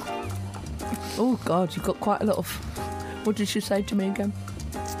 Oh, God, you've got quite a lot of... What did you say to me again?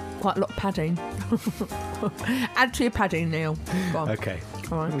 Quite a lot of padding. Add to your padding, Neil. Go on. Okay.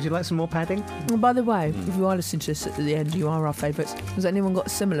 All right. Would you like some more padding? Well, by the way, if you are listening to this at the end, you are our favourites. Has anyone got a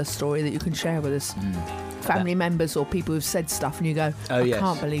similar story that you can share with us? Family members or people who've said stuff and you go, I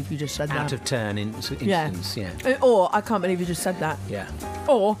can't believe you just said that. Out of turn instance, yeah. Or, I can't believe you just said that. Yeah.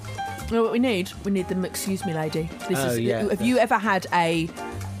 Or, you know what we need? We need the excuse me lady. Have you ever had a...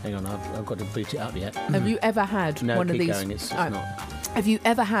 Hang on, I've got to boot it up yet. Have you ever had one of these... No, keep going, it's not... Have you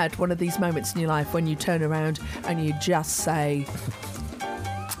ever had one of these moments in your life when you turn around and you just say...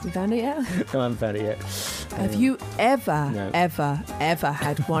 You found it yet? No, I haven't found it yet. Have you ever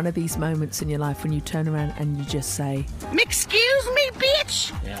had one of these moments in your life when you turn around and you just say... Excuse me,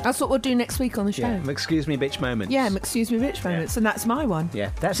 bitch! Yeah. That's what we'll do next week on the show. Yeah, excuse me, bitch moments. Yeah, excuse me, bitch moments. And that's my one.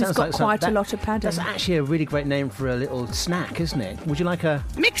 Yeah, that She's sounds got like quite a lot of padding. That's actually a really great name for a little snack, isn't it? Would you like a...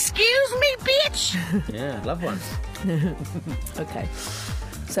 Excuse me, bitch! Yeah, I'd love one. Okay.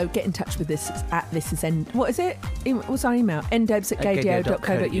 So get in touch with this at this is end. What is it? What's our email?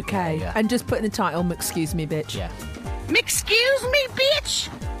 ndebs@gadio.co.uk. Yeah. And just put in the title, excuse me, bitch. Yeah. Excuse me, bitch!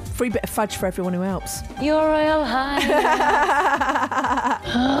 Free bit of fudge for everyone who helps. Your Royal Highness.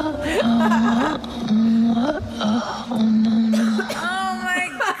 Oh my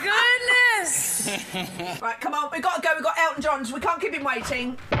goodness! Right, come on, we've got to go. We've got Elton John's. We can't keep him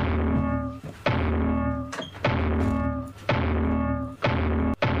waiting.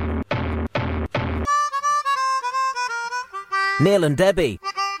 Neil and Debbie,